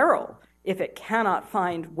enormous peril if it cannot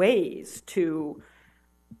find ways to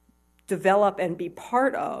develop and be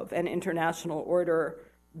part of an international order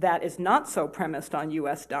that is not so premised on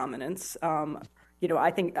U.S. dominance.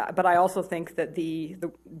 I think, but I also think that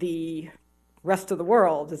the rest of the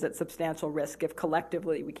world is at substantial risk if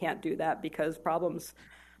collectively we can't do that, because problems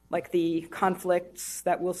like the conflicts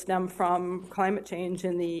that will stem from climate change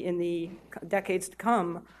in the decades to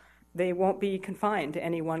come, they won't be confined to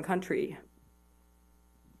any one country.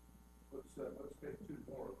 Let's get two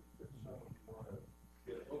more.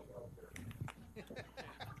 Get a hook out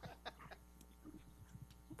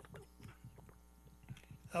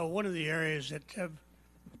there. One of the areas that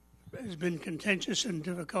has been contentious and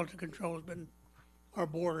difficult to control has been our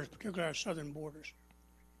borders, particularly our southern borders.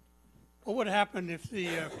 What would happen if the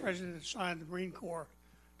President signed the Marine Corps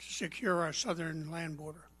to secure our southern land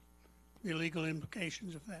border? The legal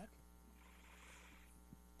implications of that?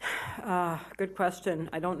 Good question.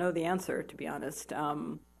 I don't know the answer, to be honest.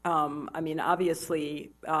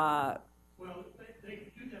 Obviously. Well, they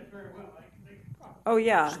could do that very well. They could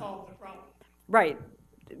solve the problem. Right.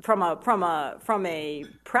 From a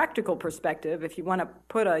practical perspective, if you want to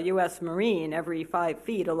put a U.S. Marine every 5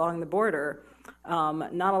 feet along the border,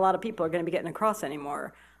 not a lot of people are going to be getting across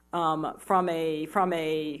anymore. From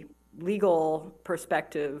a legal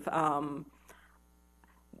perspective, I'm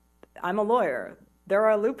a lawyer. There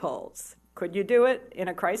are loopholes. Could you do it in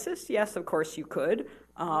a crisis? Yes, of course you could.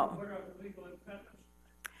 What are the legal impediments?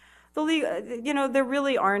 There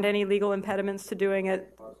really aren't any legal impediments to doing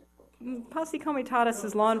it. Posse comitatus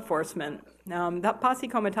is law enforcement. That posse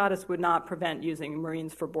comitatus would not prevent using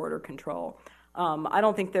Marines for border control. I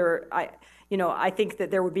don't think I think that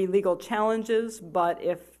there would be legal challenges, but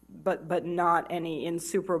not any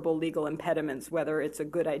insuperable legal impediments. Whether it's a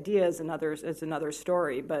good idea is another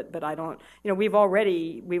story. But I don't. We've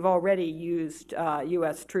already used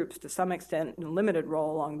U.S. troops to some extent in a limited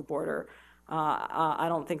role along the border. I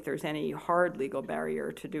don't think there's any hard legal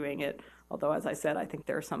barrier to doing it. Although, as I said, I think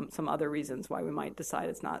there are some other reasons why we might decide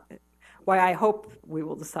it's not. Why I hope we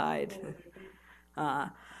will decide.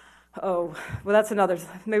 That's another.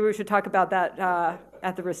 Maybe we should talk about that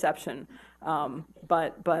at the reception.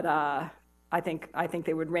 But I think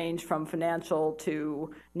they would range from financial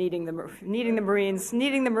to needing the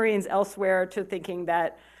Marines elsewhere to thinking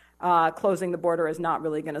that closing the border is not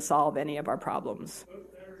really going to solve any of our problems.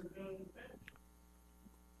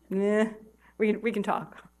 We can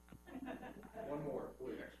talk. One more,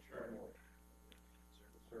 please.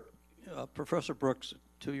 Professor Brooks,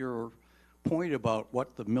 to your point about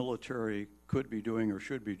what the military could be doing or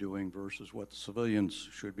should be doing versus what civilians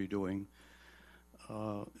should be doing,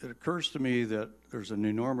 it occurs to me that there's an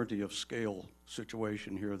enormity of scale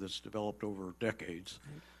situation here that's developed over decades,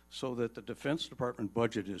 so that the Defense Department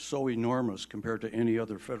budget is so enormous compared to any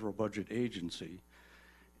other federal budget agency.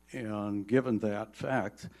 And given that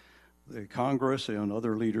fact, the Congress and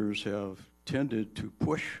other leaders have tended to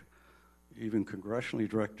push even congressionally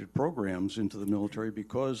directed programs into the military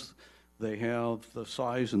because they have the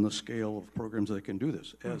size and the scale of programs that can do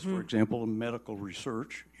this. As, for example, in medical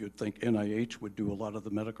research, you'd think NIH would do a lot of the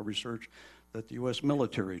medical research that the U.S.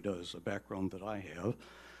 military does, a background that I have.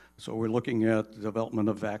 So we're looking at the development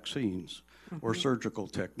of vaccines or surgical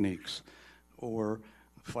techniques or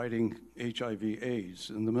fighting HIV/AIDS,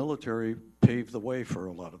 and the military paved the way for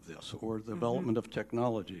a lot of this, or the development of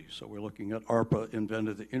technology. So we're looking at ARPA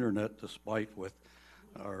invented the internet, despite what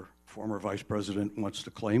our former vice president wants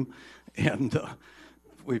to claim, and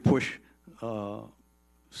we push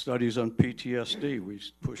studies on PTSD. We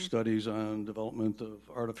push studies on development of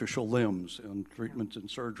artificial limbs and treatments and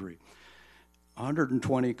surgery.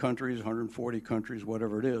 120 countries, 140 countries,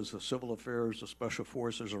 whatever it is, the civil affairs, the special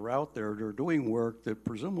forces are out there. They're doing work that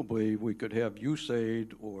presumably we could have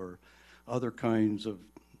USAID or other kinds of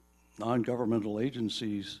non-governmental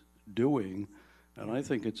agencies doing. And I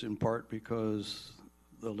think it's in part because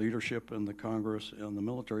the leadership and the Congress and the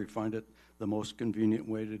military find it the most convenient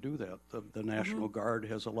way to do that. The National Guard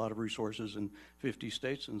has a lot of resources in 50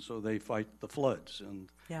 states, and so they fight the floods. And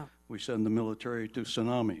we send the military to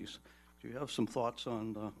tsunamis. Do you have some thoughts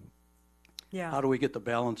on how do we get the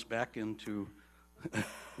balance back into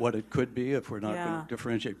what it could be if we're not going to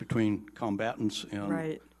differentiate between combatants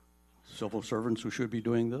and civil servants who should be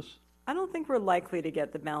doing this? I don't think we're likely to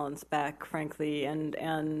get the balance back, frankly,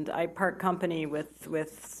 and I part company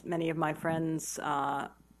with many of my friends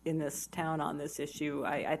in this town on this issue.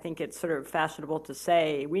 I think it's sort of fashionable to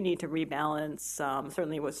say we need to rebalance.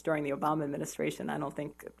 Certainly it was during the Obama administration. I don't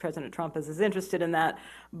think President Trump is as interested in that,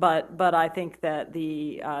 but I think that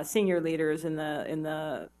the senior leaders at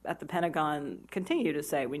the Pentagon continue to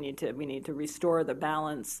say we need to restore the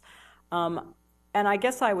balance. And I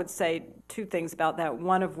guess I would say two things about that.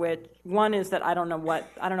 One is that I don't know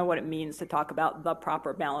what it means to talk about the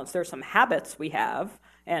proper balance. There are some habits we have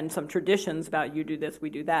and some traditions about you do this,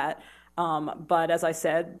 we do that. But as I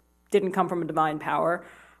said, didn't come from a divine power.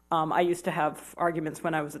 I used to have arguments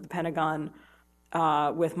when I was at the Pentagon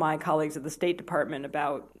with my colleagues at the State Department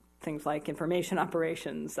about things like information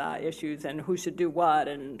operations issues and who should do what,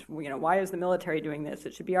 and why is the military doing this?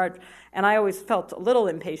 It should be our. And I always felt a little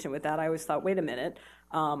impatient with that. I always thought, wait a minute,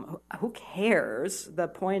 who cares? The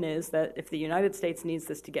point is that if the United States needs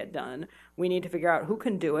this to get done, we need to figure out who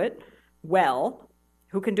can do it well,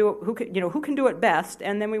 who can do it best,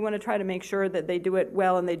 and then we want to try to make sure that they do it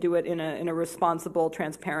well and they do it in a responsible,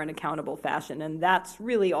 transparent, accountable fashion. And that's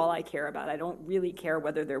really all I care about. I don't really care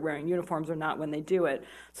whether they're wearing uniforms or not when they do it.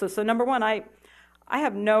 So number one, I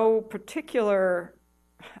have no particular.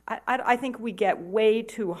 I think we get way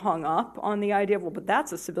too hung up on the idea of, well, but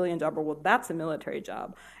that's a civilian job, or well, that's a military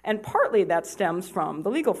job. And partly that stems from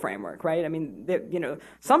the legal framework, right? I mean,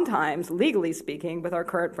 sometimes, legally speaking, with our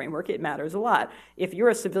current framework, it matters a lot. If you're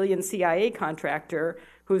a civilian CIA contractor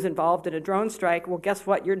who's involved in a drone strike, well, guess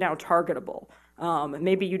what? You're now targetable.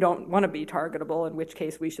 Maybe you don't want to be targetable, in which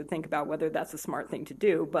case we should think about whether that's a smart thing to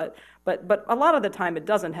do. But a lot of the time, it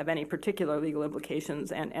doesn't have any particular legal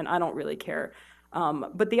implications, and I don't really care.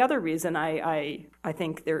 But the other reason I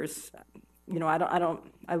think there's, I'm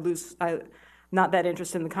not that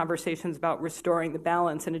interested in the conversations about restoring the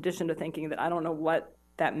balance, in addition to thinking that I don't know what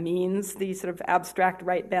that means, the sort of abstract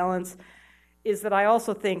right balance, is that I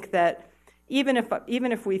also think that even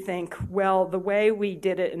if we think, well, the way we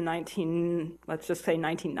did it in let's just say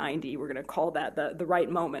 1990, we're going to call that the right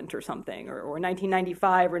moment or something, or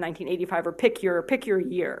 1995 or 1985, or pick your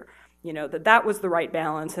year. That was the right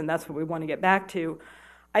balance, and that's what we want to get back to.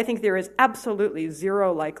 I think there is absolutely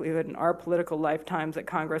zero likelihood in our political lifetimes that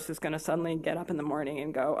Congress is going to suddenly get up in the morning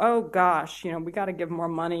and go, oh gosh, we got to give more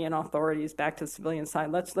money and authorities back to the civilian side.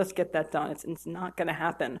 Let's get that done. It's not going to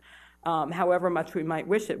happen, however much we might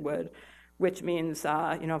wish it would. Which means,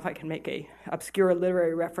 if I can make a obscure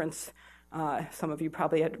literary reference, some of you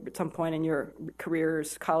probably at some point in your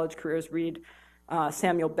college careers, read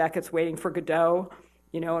Samuel Beckett's Waiting for Godot.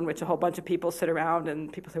 In which a whole bunch of people sit around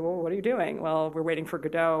and people say, well, what are you doing? Well, we're waiting for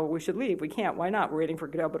Godot. We should leave. We can't. Why not? We're waiting for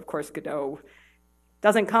Godot. But of course, Godot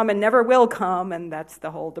doesn't come and never will come. And that's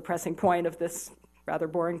the whole depressing point of this rather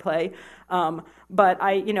boring play. But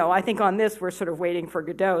I think on this, we're sort of waiting for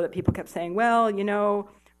Godot, that people kept saying, well,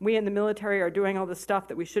 we in the military are doing all this stuff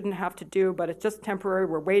that we shouldn't have to do, but it's just temporary.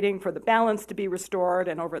 We're waiting for the balance to be restored.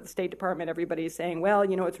 And over at the State Department, everybody's saying, well,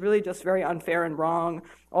 it's really just very unfair and wrong.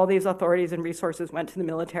 All these authorities and resources went to the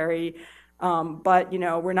military. But,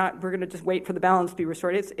 we're going to just wait for the balance to be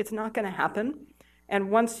restored. It's not going to happen. And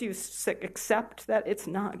once you accept that it's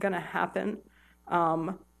not going to happen,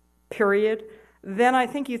 period, then I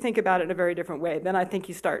think you think about it in a very different way. Then I think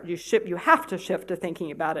you have to shift to thinking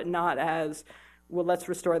about it not as, well, let's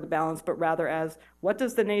restore the balance, but rather as, what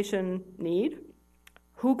does the nation need?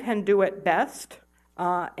 Who can do it best?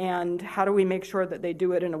 And how do we make sure that they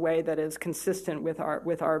do it in a way that is consistent with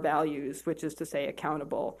our values, which is to say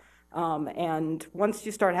accountable? And once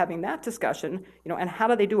you start having that discussion, and how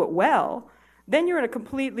do they do it well, then you're in a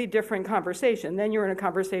completely different conversation. Then you're in a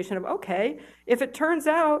conversation of, okay, if it turns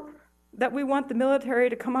out that we want the military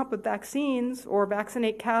to come up with vaccines or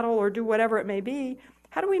vaccinate cattle or do whatever it may be,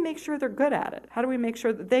 how do we make sure they're good at it? How do we make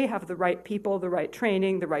sure that they have the right people, the right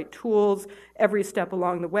training, the right tools every step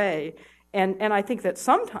along the way? And I think that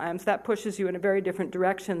sometimes that pushes you in a very different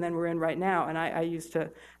direction than we're in right now. And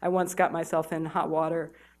I once got myself in hot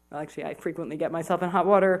water. Well, actually, I frequently get myself in hot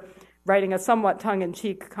water writing a somewhat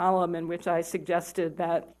tongue-in-cheek column in which I suggested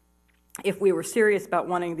that if we were serious about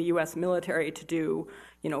wanting the U.S. military to do,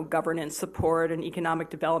 governance support and economic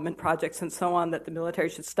development projects and so on, that the military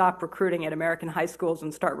should stop recruiting at American high schools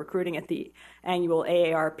and start recruiting at the annual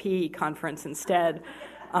AARP conference instead.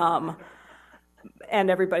 And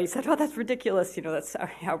everybody said, "Oh, that's ridiculous. That's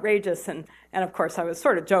outrageous." And of course, I was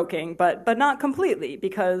sort of joking, but not completely,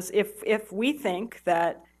 because if we think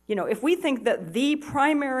that the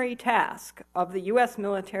primary task of the U.S.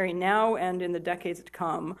 military now and in the decades to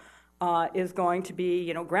come is going to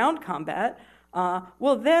be, ground combat,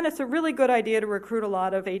 well, then it's a really good idea to recruit a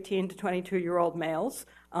lot of 18 to 22-year-old males.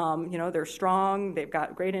 They're strong, they've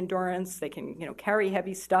got great endurance, they can, carry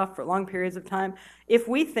heavy stuff for long periods of time. If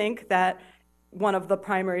we think that one of the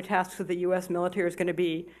primary tasks of the U.S. military is going to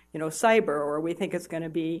be, cyber, or we think it's going to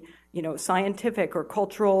be, scientific or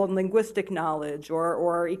cultural and linguistic knowledge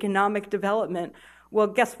or economic development, well,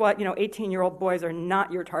 guess what? 18-year-old boys are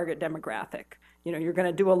not your target demographic. You're going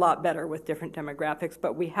to do a lot better with different demographics,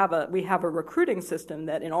 but we have a recruiting system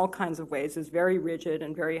that in all kinds of ways is very rigid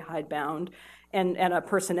and very hidebound, and a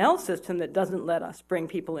personnel system that doesn't let us bring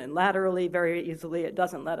people in laterally very easily. It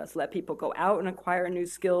doesn't let people go out and acquire new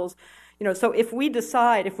skills. So if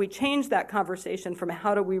we change that conversation from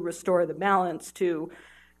how do we restore the balance to,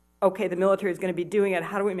 okay, the military is going to be doing it,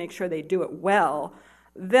 how do we make sure they do it well,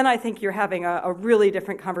 then I think you're having a really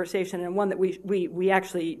different conversation, and one that we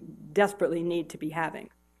actually desperately need to be having.